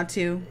you don't want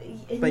to,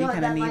 but you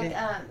kind of need it.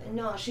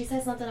 No, she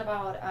said something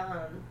about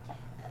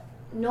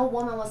no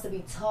woman wants to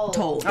be told.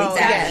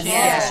 Exactly.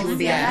 Yes. She would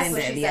be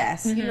offended.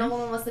 Yes. No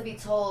woman wants to be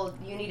told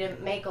you need a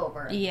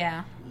makeover.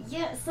 Yeah.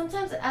 Yeah,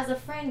 sometimes as a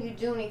friend, you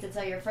do need to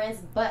tell your friends,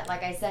 but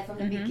like I said from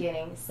the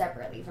beginning,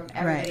 separately from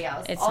everybody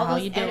else. It's all how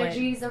those you do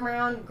energies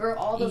around, girl,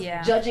 all those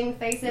judging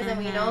faces, and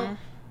we know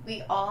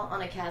we all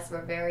on a cast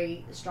were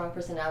very strong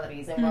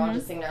personalities, and we're all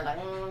just sitting there like,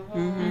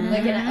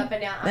 looking up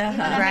and down. You know,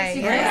 that makes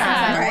you feel some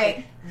type of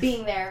way,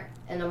 being there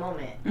in the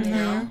moment, you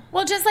know?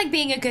 Well, just like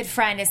being a good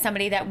friend is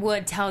somebody that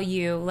would tell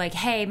you, like,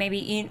 hey,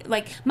 maybe,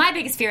 like, my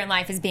biggest fear in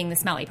life is being the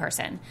smelly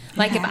person.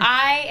 Like, if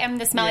I am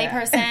the smelly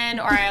person,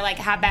 or I, like,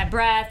 have bad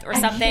breath or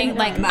something,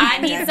 like, I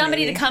need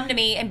somebody to come to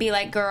me and be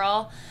like,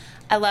 girl,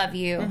 I love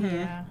you,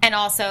 and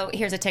also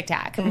here's a Tic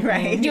Tac.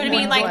 Right? Do you know what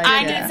I mean? Like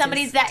I need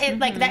somebody that is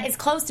like that is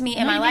close to me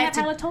in my life.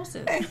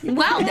 Halitosis.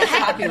 Well, that's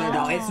popular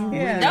though. It's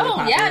really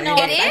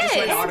popular. It is.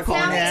 I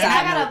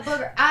got a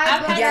booger.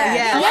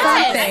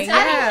 Yes.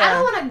 I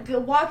don't want to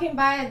walk in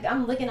by.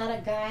 I'm looking at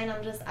a guy and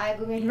I'm just eye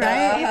boogering.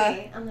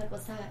 Right. I'm like,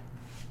 what's that?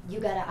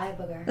 You got an eye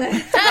booger.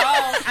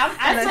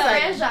 I'm a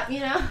fan shop, you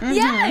know.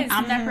 Yes,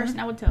 I'm that person.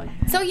 I would tell you.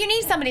 So you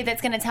need somebody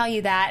that's going to tell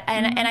you that,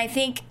 and I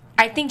think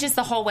just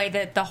the whole way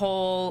that the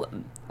whole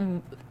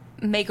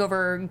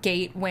makeover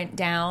gate went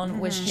down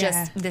was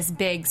just this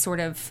big sort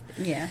of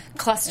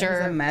cluster. It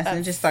was a mess, and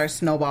it just started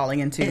snowballing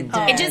into.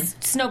 It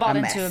just snowballed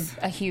into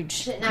a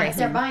huge. Now, if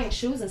they're buying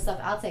shoes and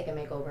stuff, I'll take a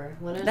makeover.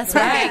 That's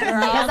right,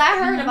 girl. Because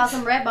I heard about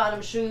some red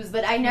bottom shoes,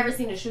 but I never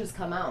seen the shoes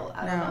come out.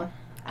 I don't know.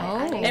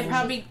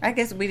 I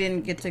guess we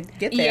didn't get to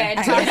get there. Yeah, it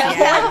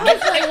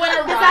went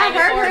around. I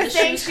heard her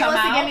saying she wants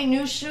to get me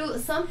new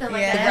shoes, something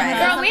like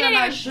that. Girl,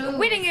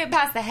 we didn't get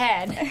past the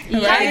head. Trying to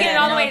get it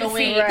all the way to the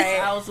feet. Right.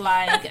 I was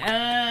like,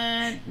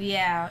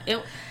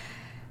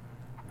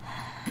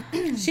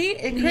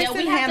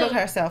 Kristen handled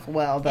herself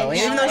well, though.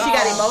 Even though she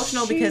got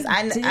emotional, because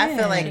I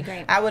feel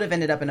like I would have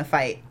ended up in a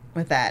fight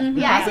with that.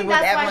 I think with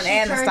that's Evelyn why she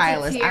and the turned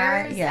stylist. to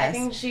tears. I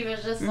think she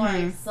was just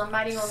like,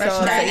 somebody will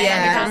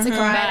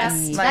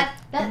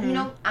you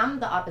know, I'm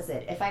the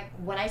opposite.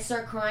 When I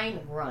start crying,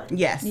 run.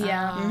 Yes.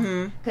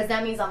 Because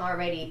that means I'm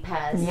already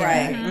past.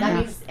 Right. That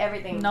means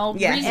everything. No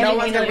one's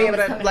gonna be able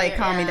to like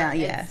calm me down.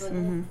 Yes.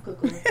 And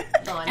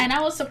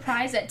I was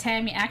surprised that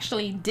Tammy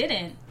actually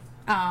didn't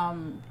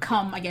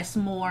come, I guess,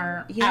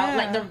 more out,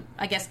 like the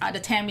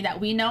Tammy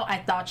that we know. I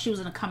thought she was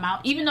gonna come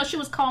out, even though she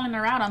was calling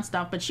her out on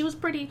stuff, but she was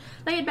pretty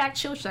laid back,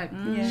 chill. She's like,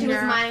 she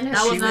was minding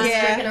her.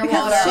 Drinking her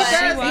water.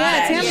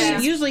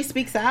 Tammy usually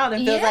speaks out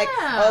and feels like,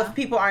 if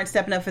people aren't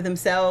stepping up for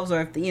themselves,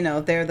 or if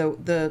if they're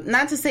the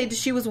not to say that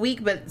she was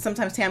weak, but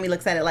sometimes Tammy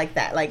looks at it like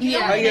that, like,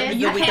 you're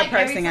the weaker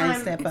person, I need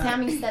to step up.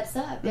 Tammy steps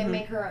up, they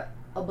make her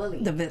a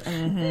bully.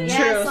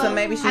 True, so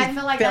maybe she's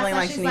feeling like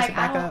she needs to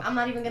back up. I'm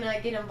not even going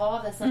to get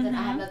involved in something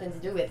I have nothing to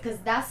do with. Because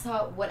that's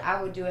what I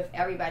would do if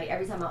every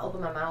time I open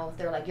my mouth,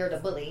 they're like, you're the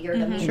bully, you're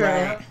the mean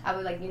girl. I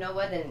would like, you know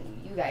what,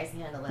 then you guys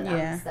handle it.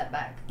 I'll step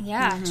back.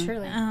 Yeah,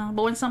 truly.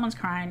 But when someone's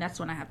crying, that's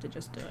when I have to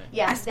just do it.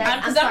 Yeah,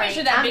 because I'm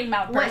usually that big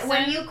mouth person.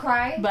 When you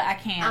cry, but I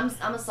can't.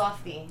 I'm a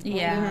softie. When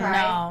you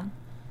cry. No.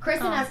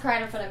 Kristen has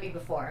cried in front of me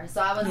before, so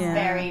I was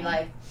very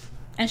like...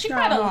 And she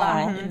cried a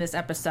lot in this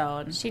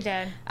episode. She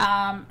did.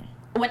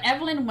 When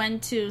Evelyn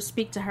went to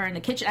speak to her in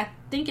the kitchen, I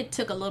think it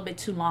took a little bit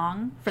too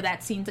long for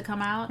that scene to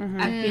come out.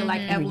 I feel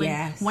like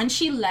Evelyn, when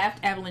she left,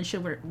 Evelyn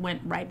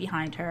went right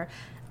behind her.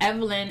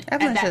 Evelyn at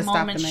that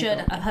moment should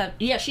have,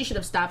 she should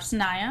have stopped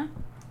Sanaya.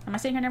 Am I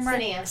saying her name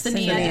right?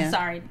 Sania.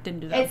 Sorry,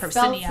 didn't do that. It's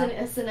spelled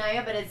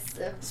Sanaya, but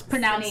it's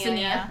pronounced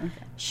Sania. Okay.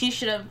 She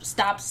should have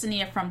stopped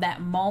Sania from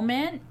that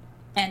moment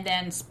and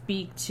then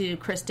speak to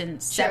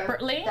Kristen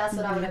separately. That's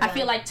what I would have done. I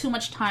feel like too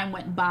much time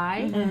went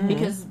by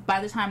because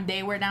by the time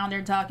they were down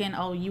there talking,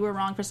 you were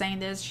wrong for saying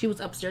this. She was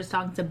upstairs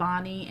talking to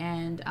Bonnie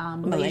and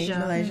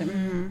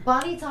Malaysia.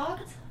 Bonnie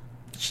talked?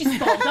 She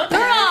spoke. Don't do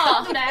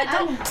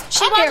that.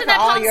 She walked in that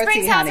Palm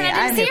Springs house and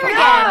I didn't see her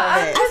again.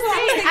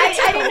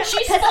 I didn't.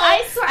 She spoke.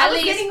 I swear, I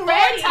was getting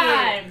ready.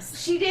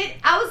 Times. She did.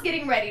 I was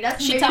getting ready.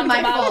 That's she talked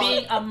about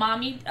being a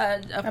mommy,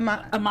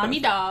 a mommy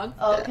dog,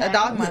 a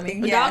dog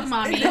mommy, a dog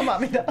mommy, a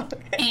mommy dog,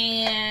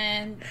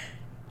 and.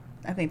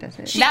 I think that's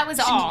it. That was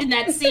all. In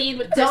that scene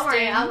with Kristen. Don't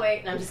worry, I'll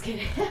wait. No, I'm just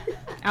kidding.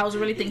 I was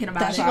really thinking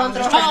about it. And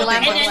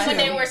then when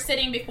they were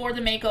sitting before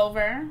the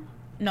makeover.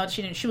 No,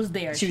 she didn't. She was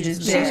there. She was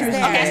just there. She was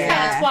there. Okay,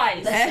 yeah.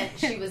 Twice. Listen,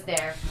 she was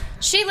there.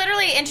 She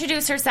literally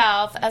introduced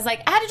herself as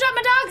like, I had to drop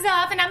my dogs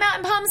off and I'm out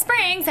in Palm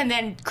Springs, and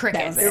then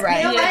crickets.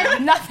 Right. You know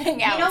what?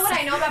 Nothing else. You know what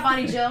I know about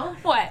Bonnie Jill?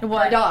 What?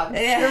 Her dog.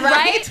 Yeah.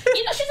 Right?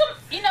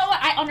 You know what?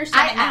 I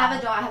understand. I have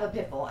a dog. I have a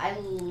pit bull. I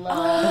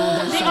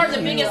love. They are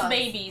the biggest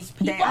babies.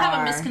 People have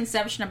a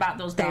misconception about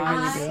those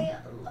dogs.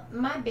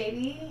 My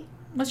baby.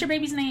 What's your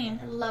baby's name?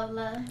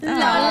 Lola.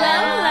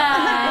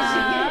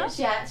 Lola.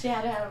 She had to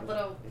have a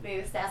little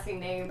sassy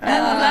name. I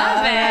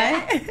love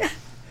it.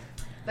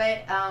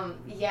 But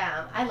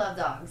I love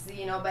dogs,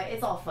 but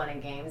it's all fun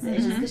and games.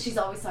 It's just because she's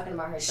always talking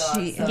about her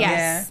dogs.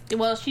 Yes.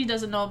 Well, she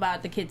doesn't know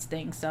about the kids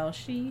thing, so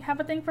she have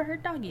a thing for her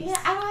doggies. Yeah,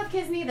 I don't have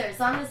kids neither,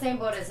 so I'm in the same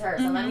boat as her.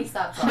 So let me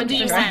stop talking. But do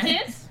you want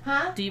kids?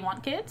 Huh? Do you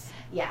want kids?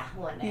 Yeah,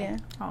 one day. Yeah.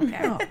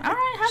 Okay. All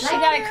right. She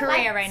got a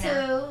career right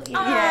now. Two,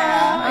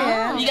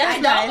 yeah. You got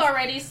a dog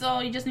already, so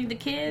you just need the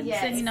kids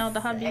and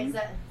the hubby.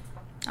 Exactly.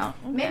 Oh,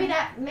 okay. Maybe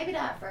that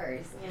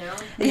first, you know.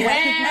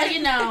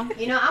 Well,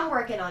 you know, I'm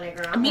working on it,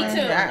 girl. Me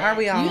too. Are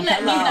we all? You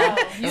let me know.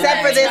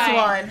 Except for this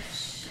one.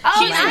 Oh,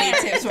 She might need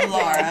tips from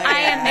Laura. I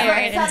am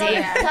married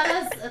indeed.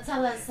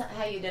 Tell us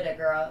how you did it,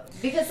 girl.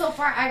 Because so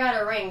far I got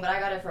a ring, but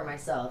I got it for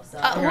myself. So.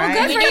 Well,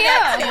 good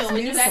for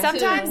you.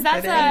 Sometimes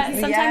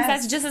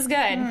that's just as good.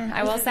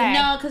 I will say.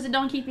 No, because it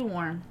don't keep you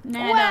warm. No,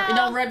 Well, it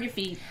don't rub your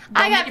feet.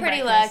 I got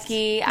pretty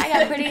lucky.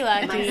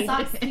 My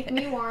socks keep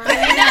me warm.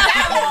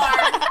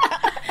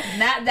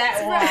 Not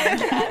that warm.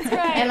 That's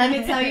right. And let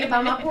me tell you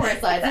about my pore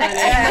size.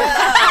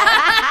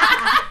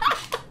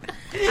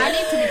 I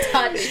need to be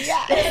touched.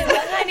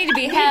 I need to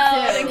be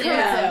held.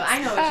 Yeah.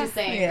 I know what you're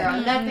saying, girl.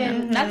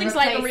 Nothing's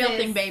like a real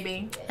thing,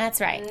 baby. That's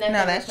right. No,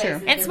 that's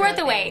true. It's worth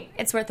the wait.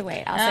 It's worth the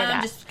wait. I'll say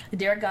that.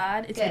 Dear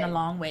God, it's been a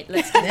long wait.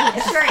 Let's do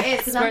this. Sure,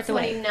 it's worth the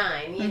wait.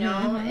 29, you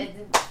know?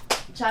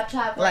 Chop,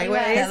 chop. Like,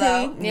 where is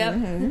he? Yep.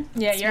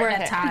 Yeah, you're worth at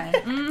that time.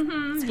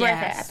 It's worth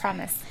it. I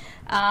promise.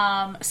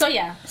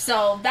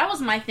 So that was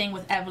my thing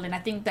with Evelyn. I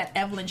think that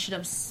Evelyn should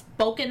have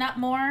spoken up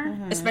more,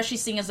 especially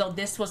seeing as though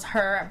this was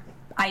her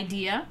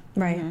idea.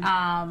 Right.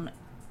 I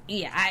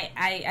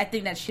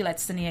think that she let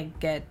Sania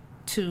get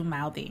too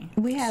mouthy.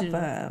 We have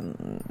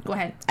go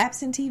ahead.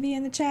 Absent TV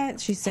in the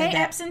chat. She said, Hey,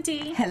 that,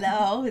 absentee.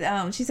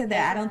 Hello. She said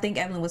that I don't think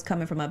Evelyn was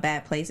coming from a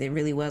bad place. It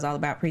really was all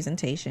about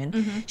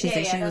presentation. She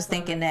said she was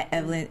thinking that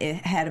Evelyn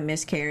had a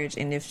miscarriage,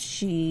 and if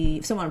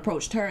someone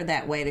approached her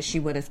that way, that she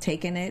would have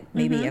taken it.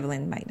 Maybe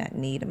Evelyn might not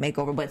need a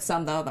makeover, but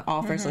some of the other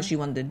offers, so she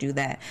wanted to do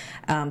that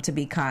to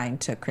be kind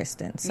to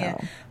Kristen. So, yeah.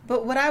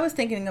 But what I was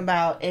thinking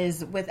about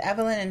is with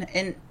Evelyn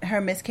and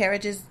her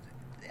miscarriages.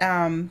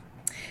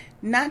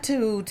 Not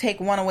to take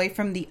one away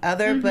from the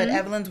other, but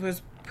Evelyn's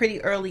was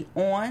pretty early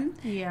on.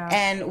 Yeah.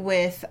 And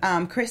with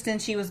Kristen,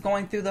 she was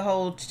going through the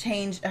whole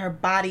change. Her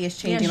body is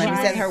changing. Yeah, like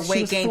you said, her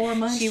weight gain. 4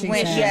 months, she she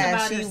went. said.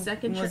 Yeah, She she was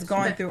about her was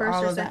going through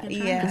all of that.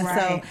 Yeah.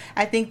 Right. So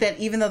I think that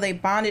even though they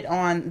bonded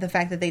on the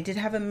fact that they did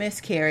have a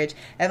miscarriage,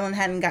 Evelyn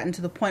hadn't gotten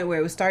to the point where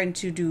it was starting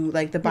to do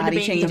like the body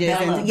changes.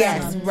 develop.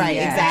 Yes, right,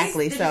 Yes.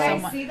 exactly. Did so. you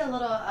guys see the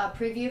little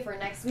preview for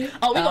next week?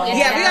 Oh, we're gonna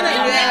Yeah, we're gonna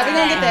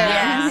get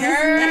there.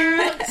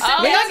 Girl.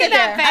 Oh, We're gonna get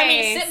there. I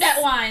mean, sip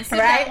that wine. Sip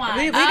Right? that wine.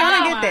 We're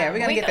gonna get there. We're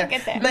gonna We get gonna there.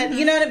 get there. But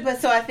you know,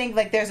 but so I think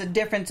like there's a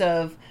difference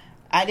of she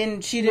Where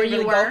didn't you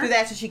really go were? through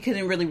that, so she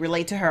couldn't really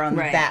relate to her on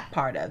Right. that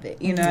part of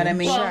it. You know what I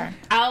mean? Well,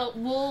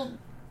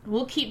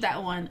 we'll keep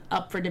that one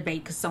up for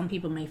debate because some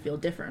people may feel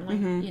differently.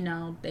 You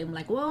know, they're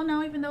like, well,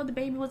 no, even though the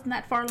baby wasn't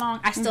that far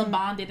along, I still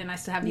bonded and I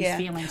still have these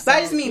feelings. But So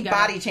I just mean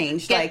body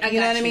change. Like, you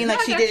know what I mean?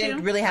 Like she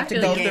didn't really have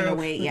to go through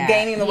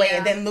gaining the weight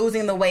and then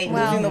losing the weight,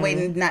 losing the weight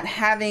and not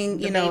having,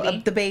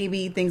 the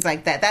baby, things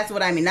like that. That's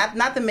what I mean.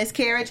 Not the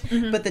miscarriage,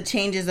 but the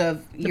changes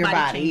of your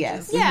body.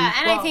 Yes. Yeah,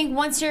 and I think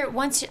once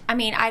I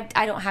mean,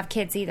 I don't have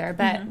kids either,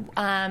 but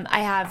I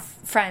have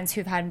friends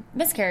who've had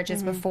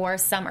miscarriages before,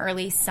 some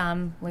early,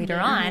 some later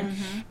on,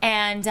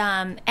 and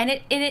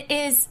it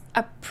is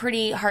a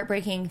pretty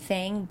heartbreaking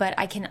thing. But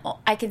I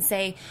can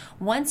say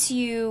once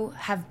you've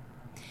had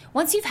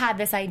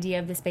this idea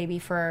of this baby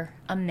for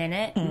a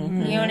minute, you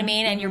know what I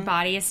mean, and your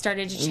body has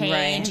started to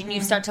change, and you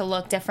start to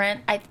look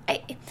different.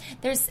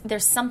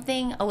 There's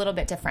something a little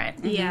bit different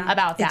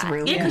about that. It's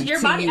real. Yeah, because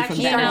your body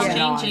actually starts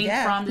changing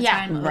from the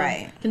time of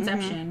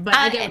conception. But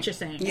I get what you're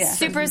saying. Yeah.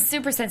 Super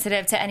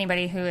sensitive to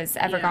anybody who has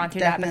ever gone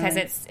through that, because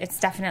it's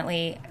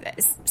definitely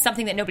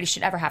something that nobody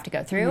should ever have to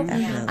go through.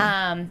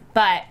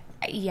 But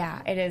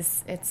yeah,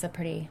 it's a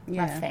pretty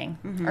rough thing,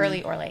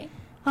 early or late.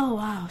 Oh,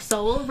 wow.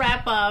 So we'll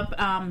wrap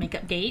up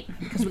Makeup Gate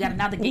because we got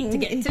another gate to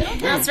get to.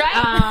 That's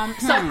right.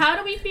 So how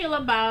do we feel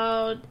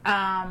about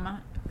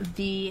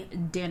the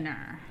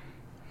dinner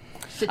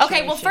situation?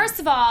 Okay, well, first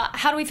of all,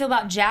 how do we feel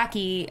about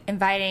Jackie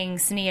inviting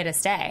Sania to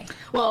stay?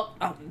 Well,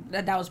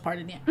 that was part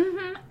of it.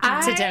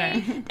 To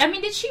dinner. I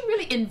mean, did she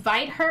really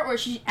invite her or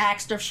she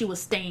asked her if she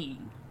was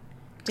staying?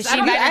 Did she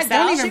invite herself?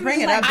 Don't even bring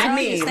it up to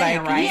me.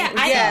 Like, right?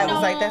 Yeah, it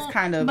was like that's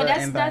kind of but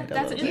an invite.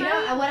 that's You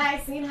know what I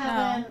seen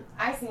happen?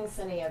 I seen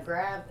Sania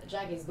grab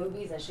Jackie's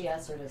boobies and she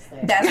asked her to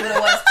stay. That's what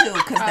it was too,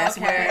 because that's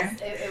where.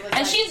 It was And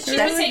like, she was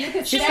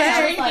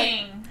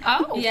drinking.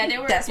 Oh, Yeah, they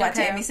were. That's why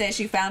Tammy said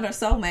she found her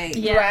soulmate.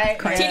 Yeah. Right.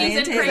 Titties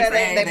and Titties.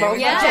 crazy. They both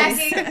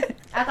Jackie,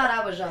 I thought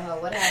I was your hoe.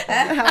 What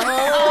happened?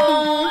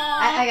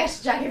 I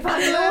guess Jackie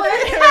found her. No,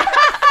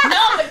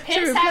 but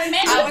pimps have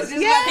many. I was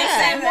just Pimps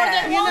have more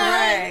than one.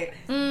 Right.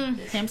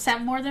 Pimps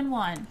have more than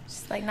one.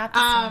 Just like not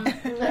this one.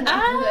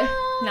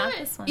 Not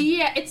this one.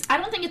 Yeah, I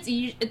don't think it's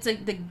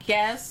like the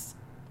guest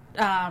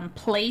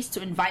place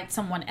to invite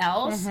someone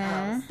else,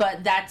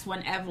 but that's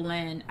when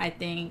Evelyn, I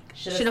think,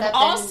 should have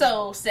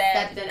also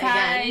said,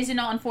 guys,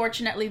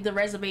 unfortunately the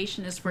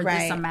reservation is for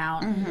this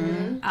amount.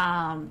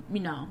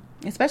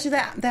 Especially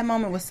that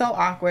moment was so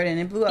awkward and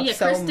it blew up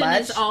so Kristen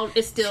much.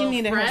 Is still she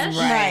needed fresh.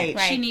 Right.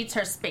 She needs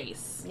her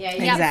space. Yeah, you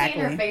can see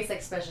in her face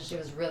expression she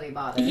was really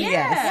bothered.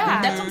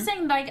 Yeah. That's what I'm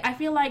saying. Like, I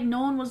feel like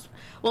no one was...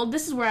 Well,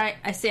 this is where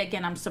I say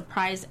again, I'm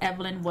surprised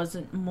Evelyn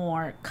wasn't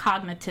more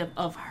cognitive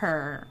of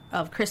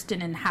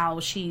Kristen and how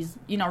she's,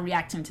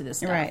 reacting to this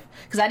stuff. Right.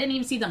 Because I didn't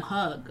even see them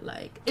hug.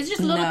 Like, it's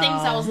just little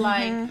things I was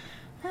like,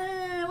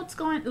 what's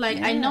going...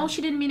 Like, I know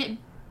she didn't mean it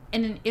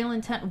in an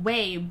ill-intent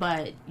way,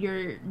 but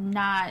you're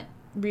not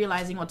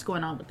realizing what's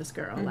going on with this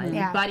girl. Like,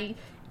 body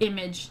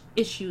image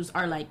issues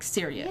are, like,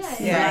 serious.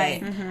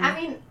 Right. I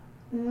mean...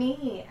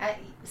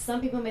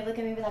 some people may look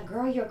at me and be like,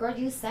 girl,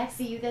 you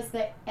sexy, you this,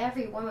 but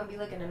every woman we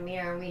look in the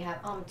mirror and we have,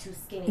 I'm too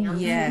skinny, I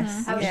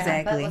wish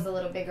my butt was a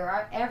little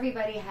bigger.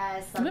 Everybody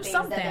has some things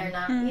that they're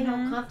not,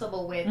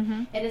 comfortable with,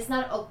 and it's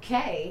not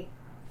okay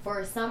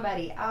for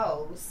somebody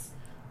else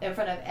in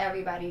front of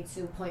everybody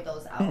to point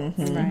those out.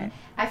 Right.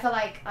 I feel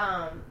like,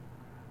 I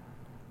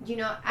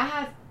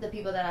have the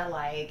people that I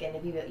like and the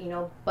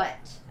people, but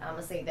I'm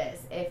gonna say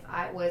this: if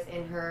I was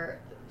in her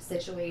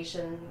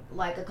situation,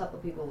 like a couple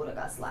people would have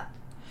got slapped.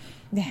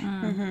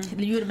 Yeah,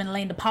 you would have been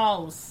laying the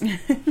paws.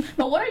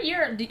 But what are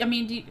your? Do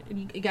you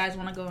guys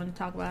want to go and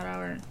talk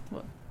about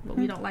what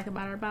we don't like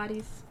about our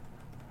bodies?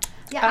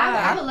 Yeah,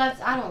 I would love.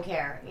 I don't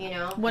care.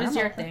 What is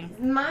your thing?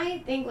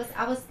 My thing was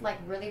I was like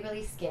really,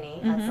 really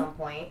skinny at some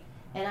point,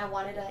 and I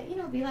wanted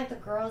to be like the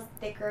girls,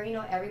 thicker.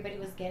 Everybody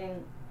was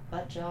getting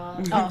butt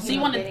jobs. Oh, so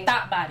you wanted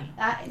thought body?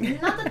 Not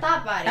the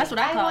thought body. That's what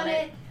I call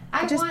it.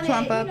 I just wanted,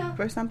 plump up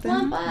or something.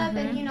 Plump up,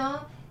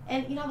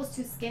 and I was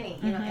too skinny.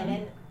 And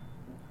then.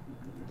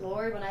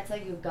 Lord, when I tell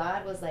you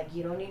God was like,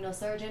 you don't need no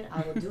surgeon,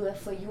 I will do it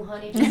for you,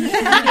 honey. Just lay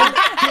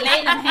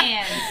them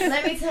hands.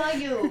 Let me tell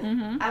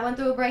you, I went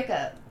through a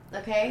breakup,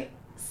 okay?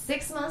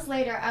 6 months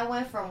later, I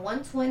went from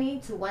 120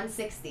 to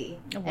 160.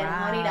 Wow. And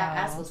honey, that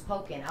ass was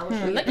poking. I was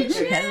show you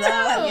pictures.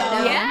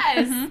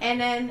 Yes.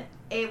 And then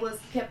it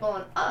kept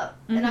going up.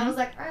 And I was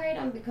like, all right,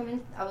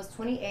 I was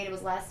 28. It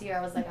was last year.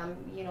 I was like, I'm,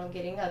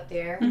 getting up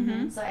there.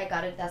 So I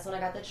got it. That's when I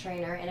got the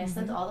trainer. And I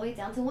sent all the way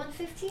down to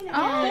 115 again.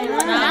 Oh, nice.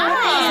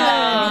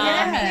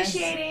 And I'm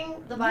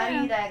appreciating the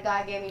body that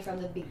God gave me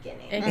from the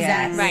beginning.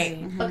 Exactly.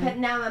 Right. Because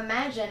now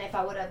imagine if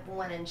I would have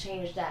went and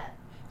changed that.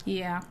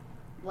 Yeah.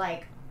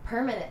 Like,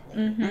 permanently.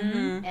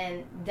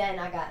 And then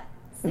I got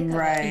sick of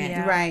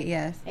it. Right,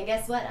 yes. And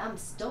guess what? I'm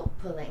still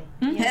pulling.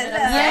 That's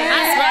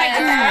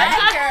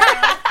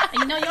right.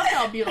 You know your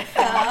hair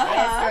beautiful.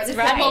 Yes, this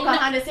right.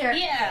 Pocahontas hair.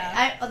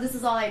 Yeah. This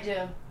is all I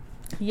do.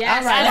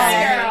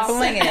 Yes, girl.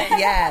 Fling it.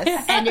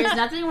 Yes. And there's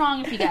nothing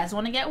wrong if you guys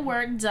want to get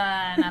work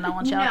done. I don't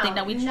want y'all to think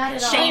that we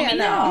shaming.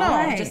 No,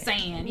 I'm just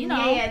saying.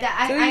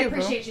 I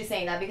appreciate you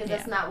saying that because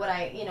that's not what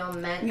I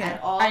meant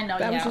at all. I know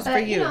that was just for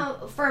you.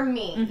 For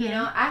me,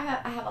 I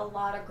have a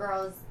lot of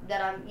girls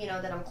that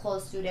I'm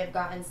close to. They've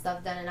gotten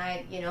stuff done, and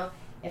I,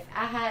 if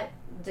I had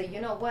the,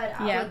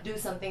 I would do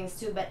some things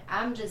too. But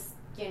I'm just,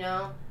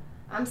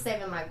 I'm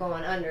saving my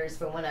going unders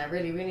for when I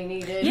really, really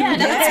need it. Yeah,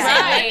 that's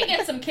right.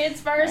 Get some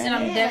kids first, and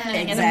I'm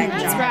definitely going to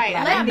That's right.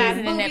 Let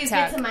these boobies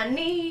get to my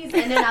knees,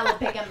 and then I will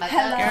pick them back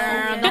up.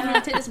 Girl, don't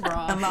forget to this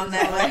bra. I'm on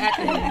that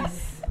one.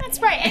 That's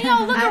right.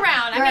 And look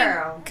around.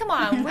 Girl. I mean, come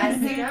on. I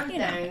see them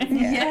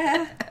things.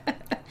 Yeah.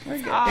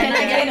 Can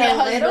I get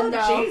a little?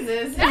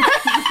 Jesus.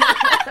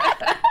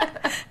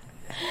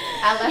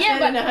 I left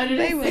it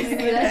in 160.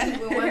 That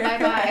went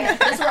bye-bye.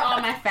 That's where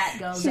all my fat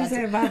goes.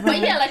 But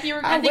yeah, like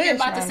I think you're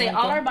about to say,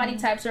 all our body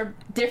types are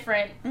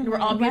different. We're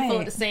all beautiful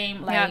at the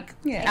same. Like,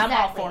 I'm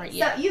all for it.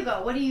 Yeah. So you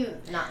go. What do you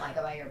not like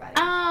about your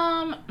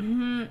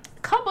body?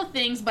 Couple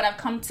things, but I've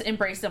come to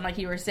embrace them, like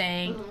you were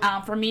saying.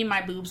 For me,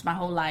 my boobs, my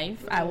whole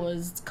life, I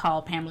was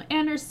called Pamela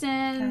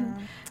Anderson.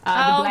 The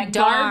Black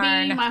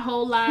Barbie my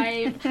whole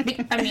life. Had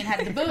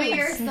the boobs. But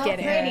you're so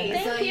pretty.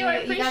 Thank you. I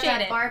appreciate got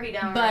that it. Barbie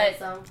down, but, right?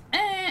 So.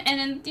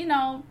 And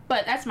then,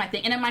 but that's my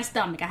thing. And then my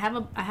stomach. I have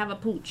a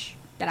pooch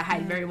that I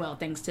hide very well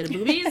thanks to the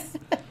boobies.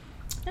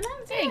 And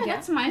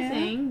that's my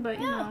thing. But,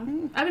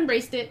 I've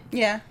embraced it.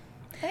 Yeah.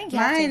 Thank you.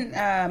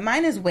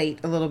 Mine is weight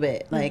a little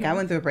bit. Like, I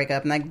went through a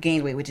breakup and I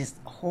gained weight, which is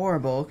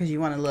horrible because you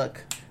want to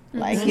look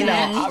like,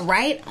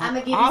 right? I'm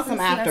gonna give awesome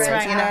you afterwards.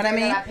 Right. You know what I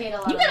mean?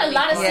 You got a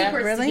lot of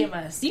secrets really? to give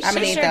us. You I'm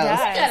gonna sure need those.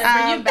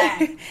 Gotta bring you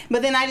back.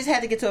 But then I just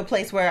had to get to a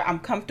place where I'm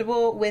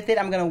comfortable with it.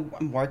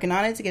 I'm working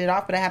on it to get it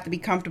off, but I have to be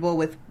comfortable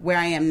with where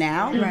I am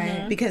now.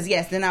 Right. Because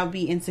then I'll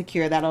be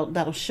insecure.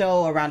 That'll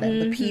show around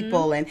the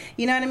people, and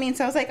you know what I mean.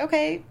 So I was like,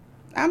 okay,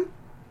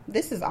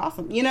 this is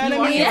awesome. You know what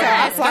I mean?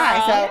 Yes, so I'll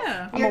fly. So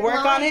You're I'm gonna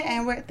work glowing. on it,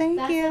 and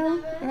thank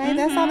you. Right,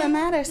 that's all that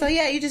matters. So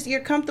yeah,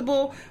 you're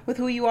comfortable with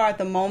who you are at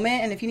the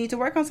moment, and if you need to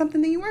work on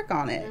something, then you work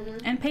on it,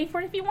 and pay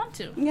for it if you want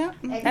to. Yeah,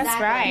 exactly.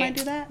 That's right. Might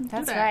do that.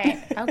 That's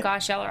right. Oh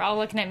gosh, y'all are all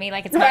looking at me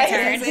like it's my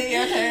turn. Is it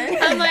your turn?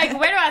 I'm like,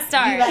 where do I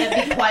start? You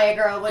gotta be quiet,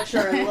 girl, with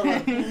your little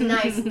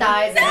nice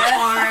thighs and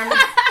arms,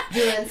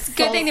 doing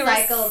soul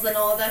cycles and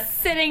all that.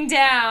 Sitting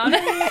down.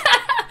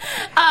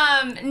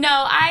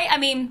 No, I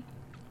mean,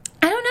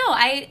 I don't know.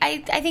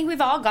 I think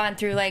we've all gone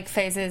through like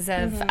phases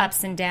of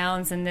ups and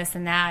downs and this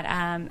and that.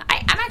 I'm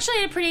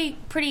actually in a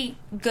pretty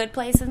good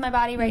place with my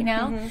body right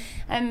now.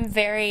 I'm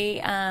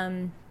very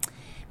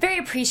very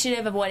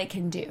appreciative of what it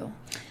can do.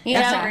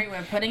 That's a great way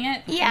of putting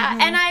it. Yeah,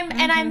 and I'm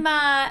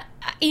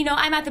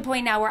I'm at the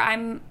point now where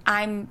I'm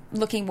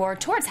looking more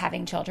towards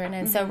having children,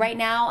 and so right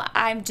now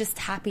I'm just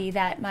happy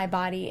that my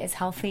body is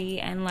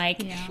healthy, and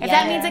if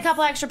that means a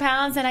couple extra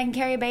pounds and I can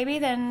carry a baby,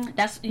 then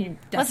let's do it.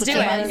 Let's do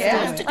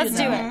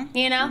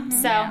it.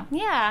 So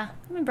I'm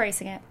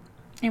embracing it.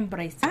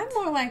 Embrace it. I'm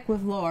more like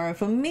with Laura.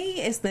 For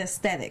me, it's the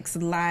aesthetics.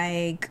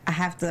 Like, I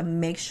have to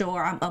make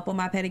sure I'm up on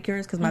my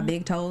pedicures because my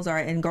big toes are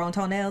in grown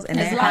toenails. And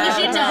as long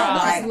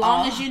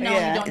as you know, you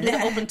don't do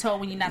the open toe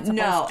when you're not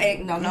supposed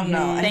to. No.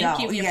 Thank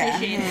you. We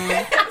appreciate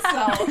it.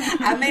 So,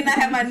 I may not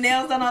have my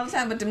nails done all the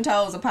time, but them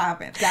toes are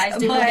popping. Guys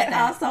do but that.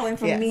 also, and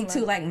for me,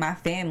 too, like, my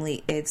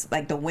family, it's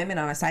like the women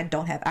on our side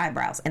don't have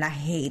eyebrows. And I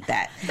hate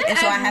that. And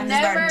so I have to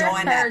start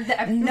doing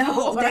that.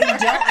 No, they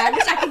don't. I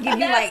wish I could give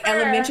you, like,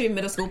 elementary and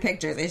middle school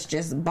pictures. It's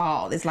just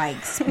bald. It's like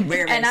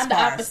very and I'm sparse. the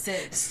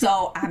opposite.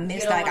 So I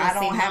miss I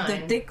don't have the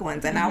thick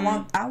ones, and I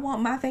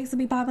want my face to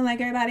be popping like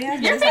everybody else.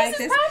 Your face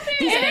like is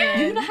popping.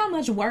 You know how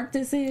much work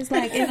this is.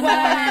 Like in the morning,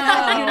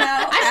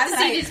 I have to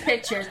see these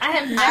pictures. I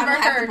have never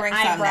heard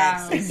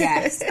eyebrows.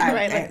 Yes,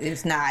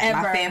 it's not.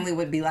 Ever. My family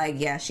would be like,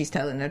 "Yeah, she's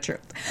telling the truth."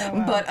 Oh,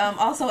 wow. But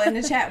also in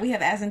the chat we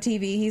have As in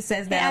TV. He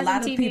says that a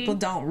lot of people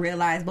don't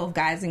realize both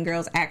guys and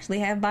girls actually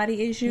have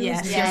body issues.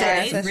 Yes. So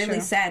it's really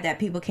sad that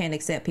people can't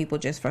accept people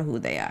just for who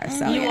they are.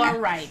 So you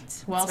are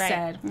right. Well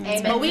said.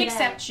 But we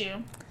accept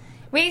you.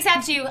 We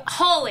accept you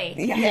wholly.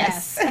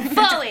 Yes.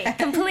 Fully.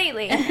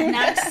 Completely.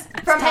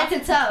 From head to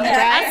toe.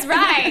 That's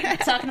right.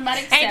 Talking about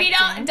accepting. And if you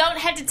don't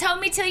head to toe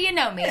me till you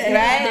know me.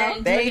 Right.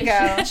 There you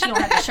go. She don't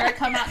have the shirt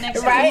come out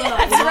next right. week.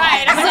 That's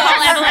right. I'm still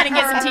Evelyn and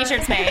get some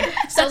t-shirts made.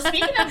 So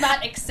speaking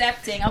about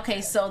accepting,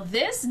 okay, so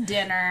this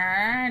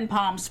dinner in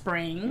Palm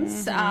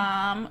Springs,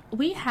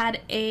 we had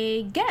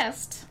a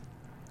guest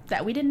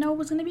that we didn't know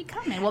was going to be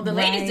coming. Well, the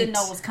ladies didn't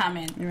know was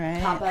coming.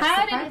 Right.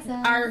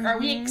 Are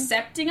we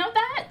accepting of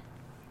that?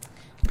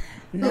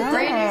 No.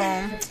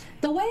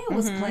 The way it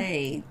was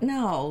played,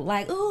 no.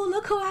 Like, ooh,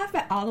 look who I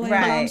found. All the way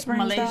Right. to Palm Springs.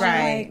 Malaysia.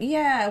 Right. Like,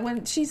 yeah,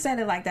 when she said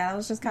it like that, I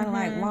was just kind of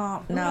like,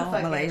 well, no,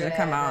 Malaysia,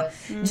 come on.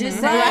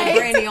 Just say Right.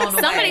 Brandy on the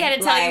way. Somebody had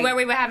to tell you where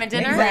we were having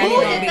dinner. Brandy Who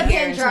gonna did be the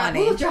here pin in drop?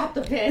 20. Who dropped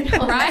the pin?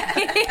 Right?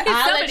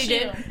 Somebody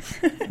did.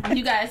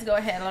 You guys go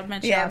ahead. I'll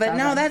mention. Yeah, but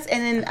no, and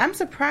then I'm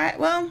surprised.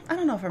 Well, I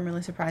don't know if I'm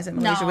really surprised that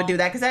Malaysia would do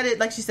that because that is,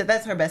 like she said,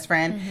 that's her best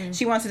friend.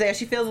 She wants to there.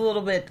 She feels a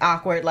little bit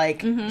awkward,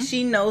 like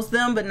she knows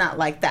them, but not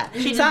like that.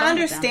 So I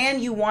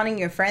understand you wanting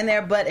your friend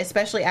there, but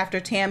especially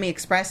after Tammy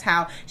expressed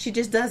how she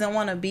just doesn't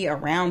want to be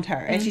around her,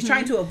 and she's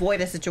trying to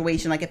avoid a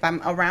situation. Like if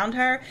I'm around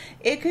her,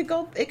 it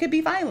could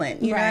be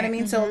violent. You know what I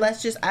mean? So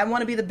I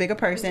want to be the bigger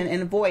person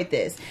and avoid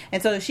this.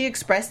 And so if she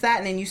expressed that,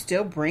 and then you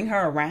still bring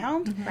her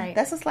around,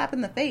 that's a slap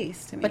in the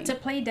face to me. But to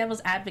play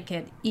devil's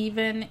advocate,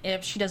 even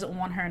if she doesn't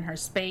want her in her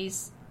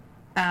space,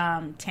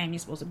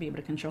 Tammy's supposed to be able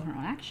to control her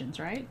own actions,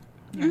 right?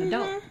 You're an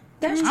adult.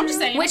 That's true. I'm just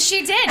saying. Which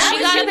she did. She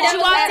got up and she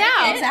walked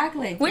out.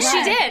 Exactly. Which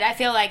she did. I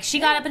feel like she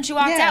got up and she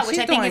walked out, which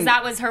I think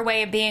that was her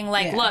way of being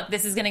like, look,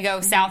 this is going to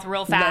go south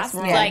real fast.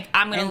 Like,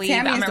 I'm going to leave.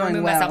 I'm going to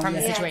remove myself from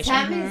the situation.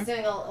 Tammy's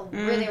doing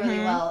really, really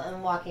well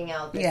and walking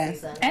out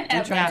this season.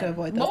 And trying to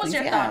avoid those what was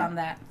your thought on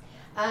that?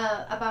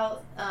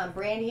 About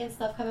Brandy and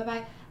stuff coming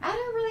back. I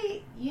don't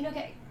really,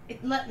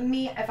 let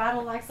me, if I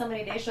don't like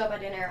somebody, they show up at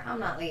dinner, I'm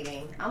not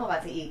leaving. I'm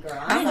about to eat,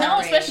 girl. I know,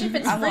 especially if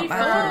it's free food.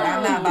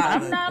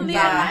 I'm not leaving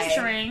my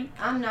drink.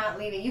 I'm not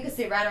leaving. You can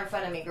sit right in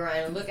front of me, girl,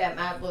 and look at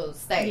my little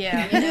steak.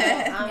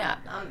 Yeah.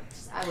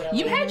 I would.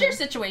 You had your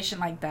situation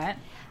like that.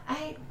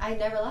 I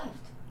never left.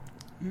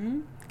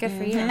 Good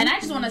for you. And I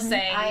just want to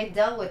say, I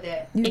dealt with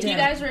it. If you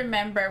guys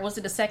remember, was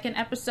it the second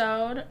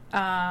episode?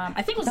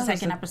 I think it was the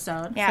second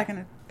episode.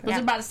 Yeah. It was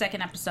about the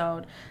second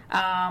episode.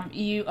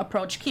 You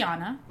approached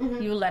Kiana.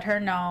 You let her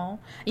know.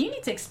 You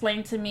need to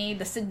explain to me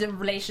the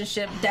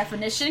relationship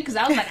definition because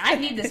I was like, I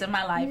need this in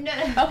my life. No.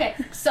 Okay,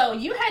 so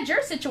you had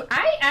your situation.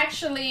 I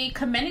actually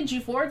commended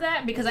you for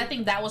that because I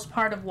think that was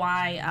part of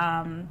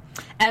why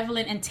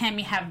Evelyn and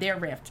Tammy have their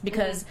rift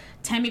because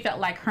Tammy felt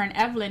like her and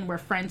Evelyn were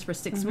friends for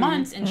 6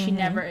 months and she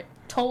never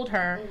told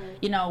her,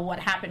 what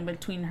happened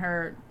between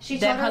her She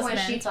dead told her husband.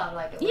 when she felt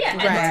like it was. Yeah, at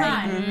the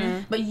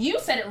time. But you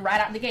said it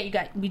right out the gate.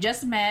 We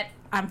just met.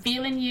 I'm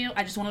feeling you.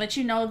 I just want to let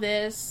you know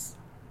this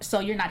so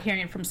you're not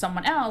hearing it from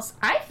someone else.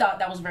 I thought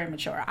that was very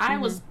mature. I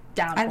was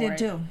down for it. I did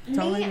too.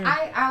 Totally Me,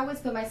 I always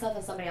put myself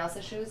in somebody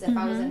else's shoes. If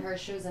I was in her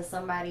shoes and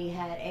somebody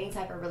had any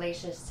type of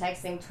relationship,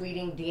 texting,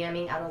 tweeting,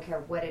 DMing, I don't care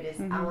what it is,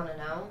 I want to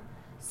know.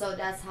 So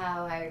that's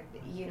how I,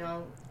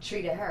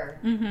 treated her,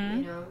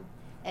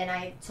 And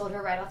I told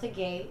her right off the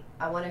gate,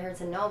 I wanted her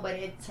to know, but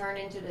it turned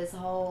into this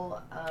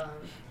whole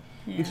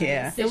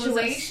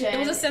situation. It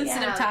was a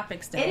sensitive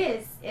topic still.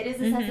 It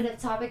is a sensitive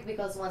topic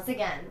because once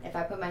again, if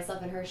I put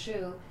myself in her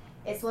shoe,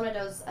 it's one of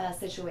those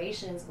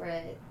situations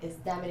where it's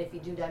damn it if you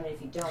do, damn it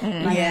if you don't.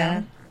 Mm-hmm.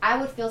 Like, I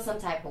would feel some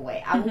type of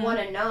way. I would want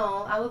to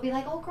know. I would be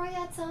like, oh, girl,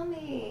 yeah, tell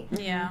me.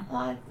 Yeah.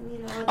 Well, you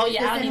know, oh,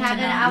 yeah, this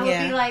happened. I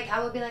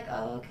would be like,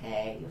 oh,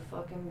 okay, you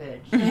fucking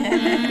bitch.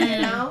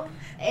 You know?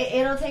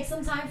 It'll take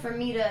some time for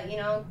me to, you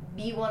know,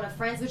 be one of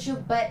friends with you,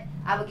 but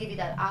I would give you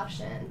that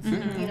option,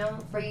 you know,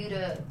 for you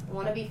to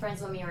want to be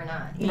friends with me or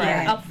not.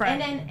 Right. Up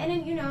front. And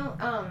then, you know,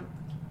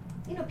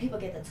 people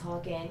get to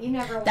talking. You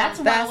never want. That's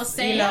what I was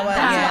saying. You know what?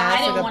 I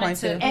didn't want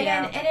to.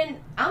 And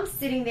then I'm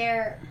sitting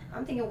there.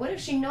 I'm thinking, what if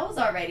she knows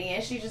already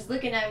and she's just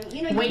looking at me?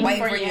 You know,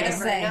 waiting for you to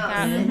say,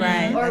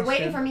 right? Or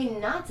waiting for me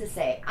not to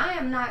say. I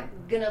am not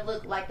gonna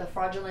look like the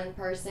fraudulent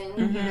person.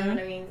 You know what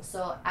I mean?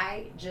 So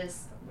I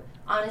just.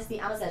 Honesty,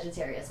 I'm a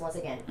Sagittarius, once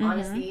again.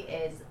 Honesty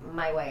is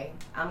my way.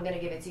 I'm going to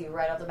give it to you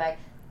right off the back.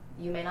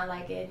 You may not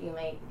like it, you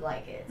may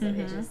like it. So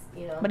it just,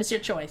 you know. But it's your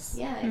choice.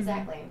 Yeah,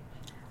 exactly.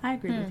 I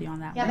agree with you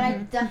on that one. Yeah, but I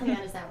definitely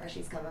understand where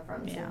she's coming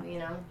from, too, you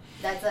know.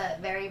 That's a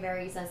very,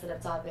 very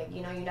sensitive topic.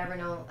 You know, you never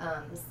know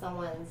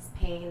someone's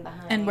pain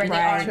behind and where they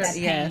are in that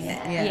pain.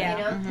 Yeah.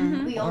 You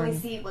know, we only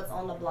see what's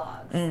on the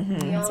blogs.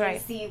 We only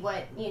see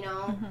what, you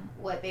know,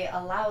 what they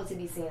allow to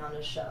be seen on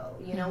the show.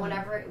 You know,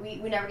 whenever, we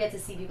never get to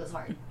see people's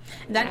heart.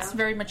 That's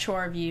very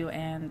mature of you,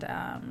 and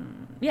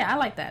yeah, I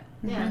like that.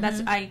 Yeah.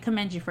 That's I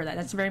commend you for that.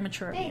 That's very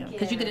mature of you.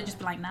 Because you could have just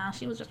been like, nah,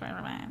 she was just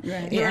right.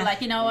 You were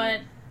like, you know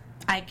what?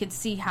 I could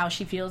see how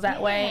she feels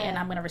that way, and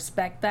I'm going to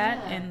respect that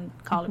and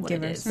call it what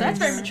it is. So that's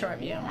very mature of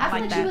you. I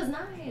feel like she was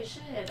nice.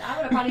 Shit, I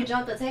would have probably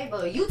jumped the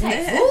table. You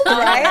take food,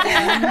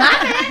 right?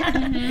 My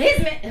man,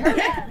 his man, her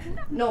man.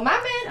 No, my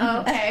man.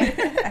 Oh, okay.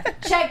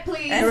 Check,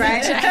 please.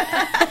 Right.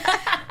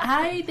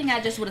 I think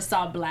I just would have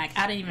saw black.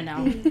 I didn't even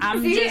know. I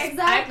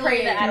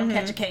pray that I don't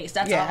catch a case.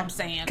 That's all I'm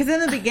saying. Because in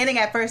the beginning,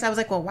 at first, I was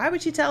like, well, why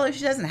would she tell her?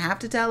 She doesn't have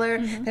to tell her.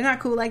 They're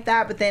not cool like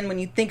that. But then when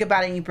you think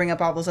about it and you bring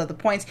up all those other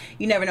points,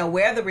 you never know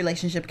where the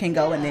relationship can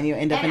go, and then you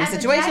end up in a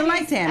situation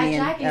like Tammy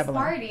and Jackie's Evelyn.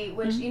 Party,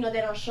 which you know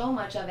they don't show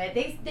much of it.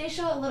 They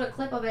show a little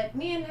clip of it.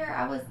 Me and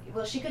her,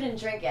 she couldn't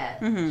drink yet.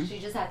 She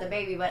just had the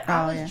baby, but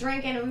I was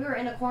drinking, and we were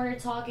in the corner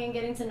talking,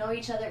 getting to know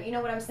each other. You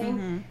know what I'm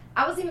saying?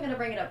 I wasn't even gonna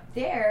bring it up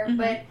there,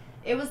 but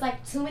it was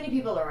like too many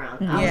people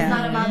around. I was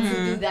not about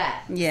to do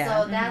that.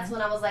 So that's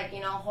when I was like, you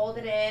know, hold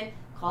it in.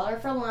 Call her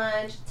for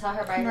lunch. Tell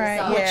her by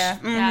herself.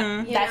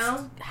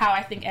 That's how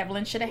I think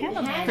Evelyn should have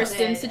handled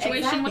Kristen's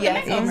situation with the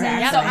makeover.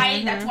 Exactly.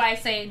 So that's why I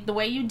say the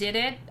way you did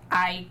it,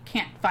 I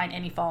can't find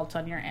any faults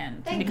on your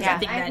end. Because I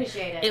think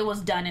that it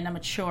was done in a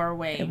mature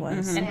way. It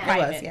was. And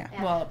private.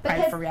 Well,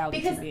 private for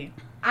reality TV.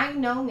 I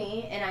know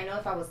me, and I know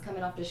if I was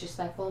coming off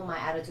disrespectful, my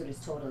attitude is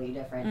totally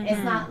different.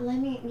 It's not,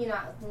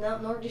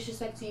 no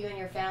disrespect to you and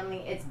your family.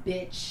 It's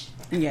bitch.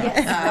 I'm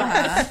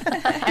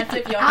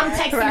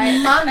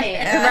texting my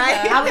man.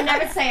 Right? I would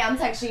never say I'm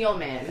texting your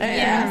man. You know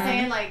what I'm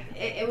saying? Like,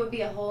 it would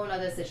be a whole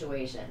other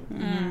situation.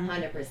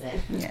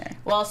 100%. Yeah.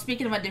 Well,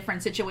 speaking of a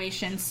different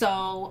situation,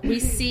 so we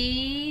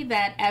see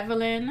that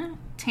Evelyn,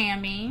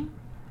 Tammy,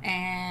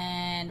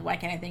 and why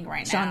can't I think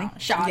right now?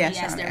 Shawnee.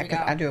 Yes, there we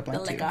go. I do a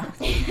blank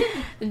too.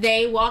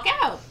 They walk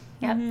out.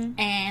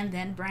 And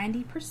then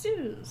Brandy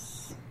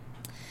pursues.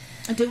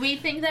 Do we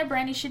think that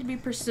Brandy should be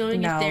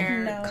pursuing if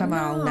they're... No. Come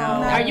on, no.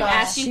 Are you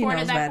asking for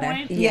it at that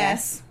point?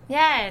 Yes.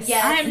 Yes.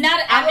 I'm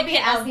not an advocate. I would be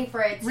asking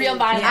for it too. Real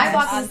violence. I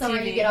walk in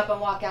somewhere, you get up and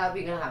walk out,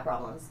 we're gonna have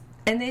problems.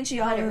 And then she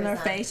all in her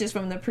face just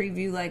from the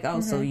preview, like, oh,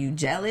 so you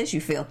jealous?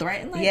 You feel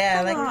threatened? Like,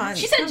 like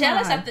she said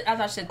jealous. I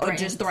thought she said threatened. Or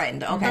just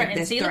threatened. Okay,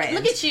 threatened. See, threatened.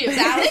 Look at you. Look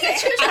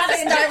at you trying to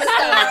start with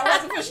stuff. I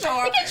wasn't for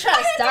sure. You can try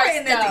to start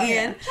at the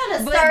end. Trying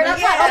to stir it up.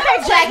 Okay,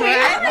 Jackie.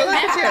 Look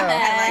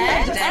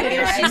at you. I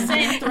hear she's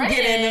saying threatened.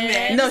 Get in the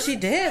mix. No, she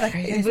did. Like,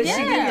 but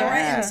she did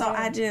threaten. So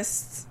I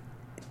just...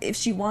 If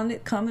she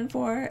wanted coming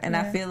for her, and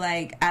I feel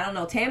like, I don't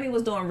know, Tammy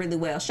was doing really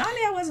well.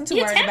 Shawnee, I wasn't too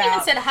worried Tammy about.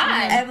 Even said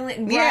hi.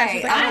 Evelyn,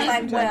 right. I was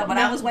like, well, but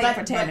I was waiting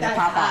for Tammy to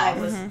pop off.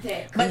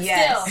 But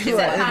still, she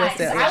said hi.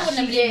 So I wouldn't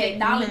have even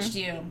acknowledged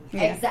you.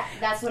 Exactly.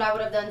 That's what I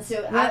would have done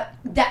too.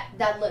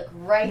 That look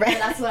right there,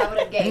 that's what I would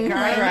have gave her.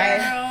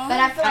 Right.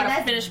 But I feel like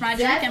that's finished my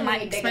drink and my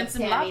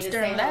expensive lobster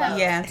and that.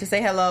 Yeah, to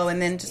say hello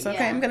and then just,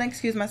 okay, I'm going to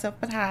excuse myself,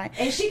 but hi.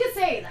 And she could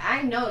say,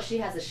 I know she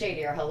has a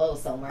shadier hello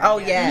somewhere. Oh,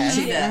 yeah.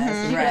 She does. She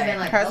could have been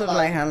like, hers was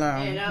like, hello.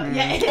 You know?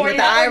 With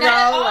the eye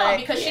roll,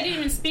 like, because she didn't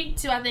even speak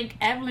to, I think,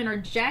 Evelyn or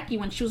Jackie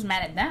when she was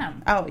mad at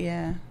them. Oh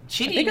yeah,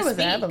 she didn't I think even it was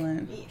speak.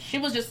 Evelyn. She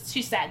was just,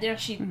 she sat there,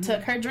 she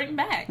took her drink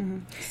back.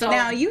 So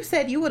now you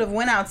said you would have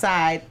went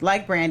outside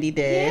like Brandy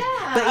did,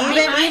 but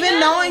I even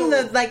knowing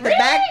the the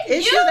back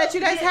issue that you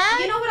guys had,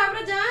 you know what I would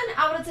have done?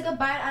 I would have took a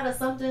bite out of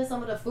some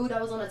of the food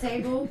that was on the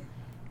table.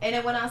 And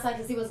then went outside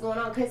to see what's going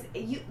on. Because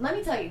let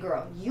me tell you,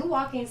 girl, you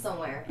walk in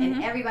somewhere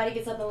and everybody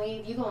gets up and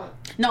leave, you going...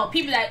 No,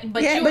 people that...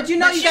 But you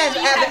know you guys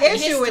have an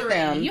issue with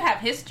them. You have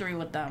history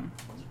with them.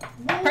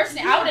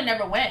 Personally, I would have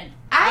never went.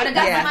 I would have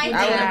got my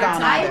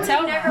I would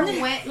have never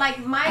went.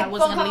 Like, my phone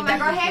call with my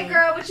girl, hey,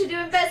 girl, what you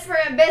doing? Best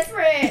friend.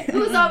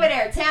 Who's over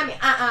there? Tammy.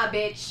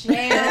 Bitch.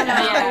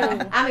 Hell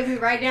no. I'm going to be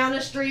right down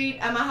the street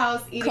at my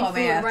house eating food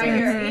right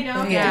here. You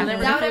know? That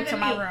would have been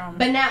me.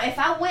 But now, if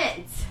I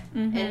went...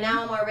 and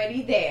now I'm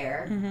already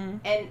there,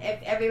 and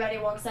if everybody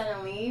walks out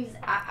and leaves,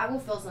 I will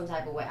feel some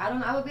type of way. I don't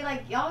know. I would be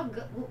like, y'all,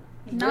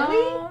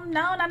 no,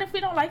 not if we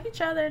don't like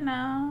each other.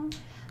 No,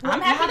 well,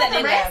 I'm happy that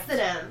the rest of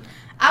them.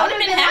 I would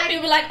have been happy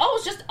to be like, oh,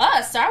 it's just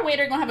us. Our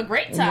waiter gonna have a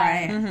great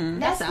time. Right.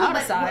 That's the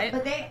other side.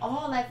 But they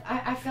all like.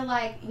 I feel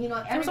like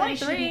everybody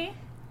should.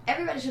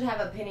 Everybody should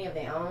have a penny of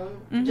their own.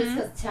 Just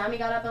because Tammy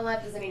got up and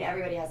left doesn't mean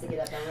everybody has to get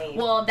up and leave.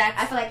 Well,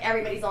 I feel like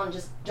everybody's on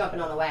just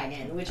jumping on the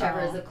wagon, whichever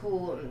is a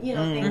cool,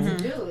 thing to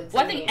do.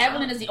 Well, I think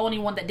Evelyn is the only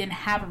one that didn't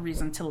have a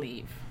reason to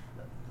leave.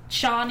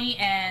 Shawnee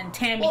and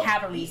Tammy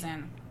have a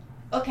reason.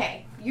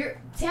 Okay,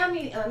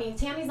 Tammy's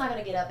not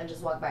gonna get up and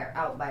just walk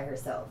out by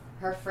herself.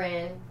 Her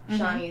friend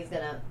Shawnee's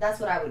gonna. That's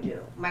what I would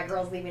do. My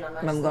girl's leaving. I'm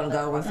gonna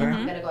go with her.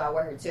 I'm gonna go out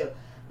with her too.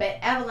 But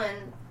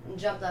Evelyn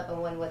jumped up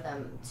and went with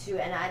them too,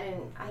 and I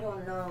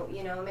don't know,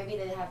 maybe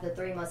they have the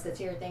Three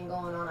Musketeer thing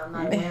going on, I'm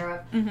not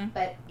aware of,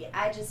 but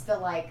I just feel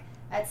like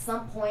at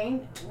some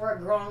point we're a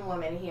grown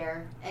woman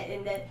here,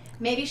 and that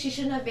maybe she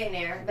shouldn't have been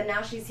there, but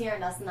now she's here,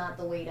 and that's not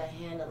the way to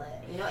handle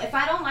it. If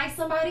I don't like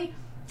somebody,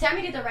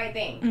 Tammy did the right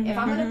thing. If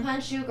I'm gonna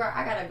punch you, girl,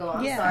 I gotta go.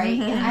 I'm sorry.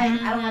 I don't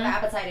have an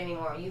appetite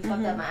anymore. You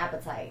fucked up my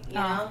appetite,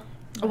 know?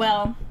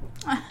 Well,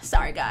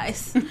 sorry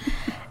guys.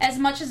 As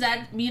much as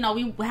that, we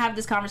have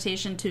this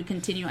conversation to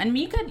continue, and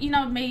we could,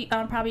 may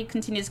probably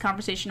continue this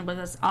conversation with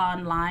us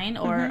online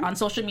or on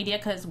social media,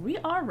 because we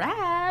are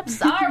raps.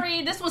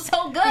 Sorry, this was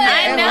so good.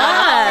 I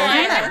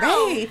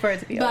know. Ready for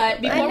it to be over.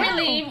 But before we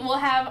leave, we'll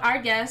have our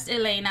guest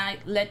Elena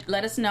let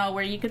us know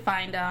where you could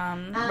find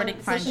where they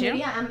can find you.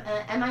 Yeah,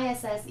 I'm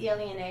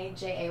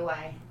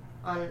MISSELENAJAY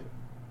on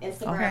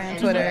Instagram and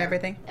Twitter,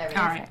 everything. All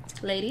right,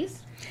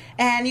 ladies.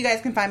 And you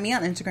guys can find me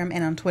on Instagram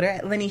and on Twitter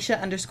at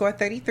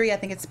Lenisha_33. I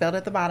think it's spelled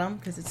at the bottom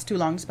because it's too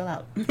long to spell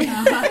out.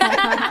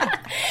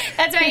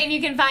 That's right. And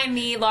you can find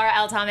me, Laura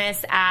L.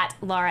 Thomas, at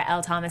Laura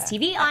L. Thomas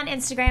TV on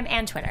Instagram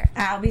and Twitter.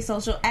 I'll be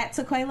social at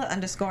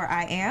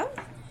Tequila_I am.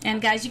 And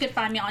guys, you can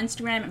find me on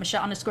Instagram at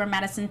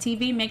Michelle_Madison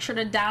TV. Make sure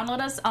to download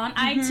us on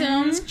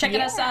iTunes. Check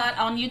us out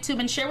on YouTube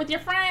and share with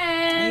your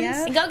friends.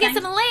 Yes. And go get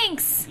some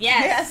links.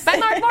 Yes. By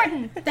Mark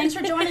Morton. Thanks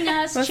for joining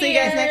us. We'll see you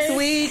guys next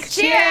week.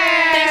 Cheers.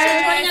 Thanks for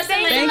joining us.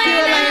 Thank you, Elena.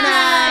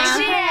 Thanks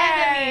for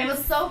having me. It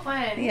was so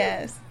fun.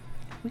 Yes.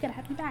 We gotta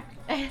have you back.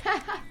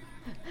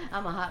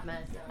 I'm a hot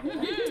mess.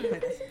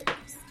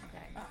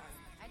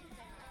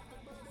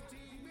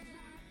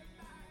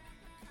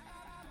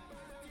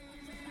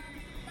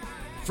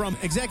 From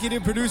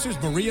executive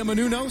producers Maria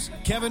Menounos,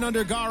 Kevin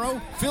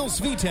Undergaro, Phil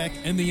Svitek,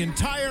 and the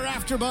entire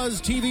AfterBuzz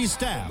TV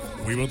staff,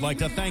 we would like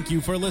to thank you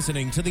for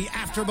listening to the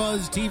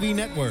AfterBuzz TV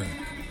network.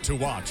 To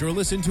watch or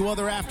listen to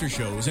other after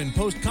shows and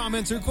post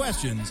comments or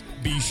questions,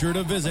 be sure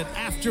to visit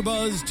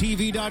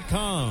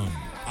AfterBuzzTV.com.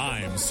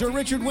 I'm Sir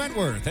Richard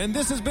Wentworth, and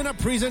this has been a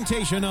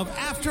presentation of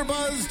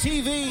AfterBuzz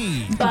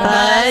TV.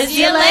 Buzz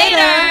you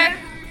later!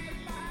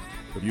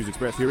 The views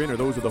expressed herein are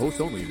those of the hosts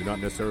only and do not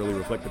necessarily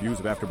reflect the views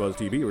of AfterBuzz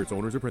TV or its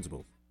owners or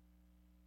principals.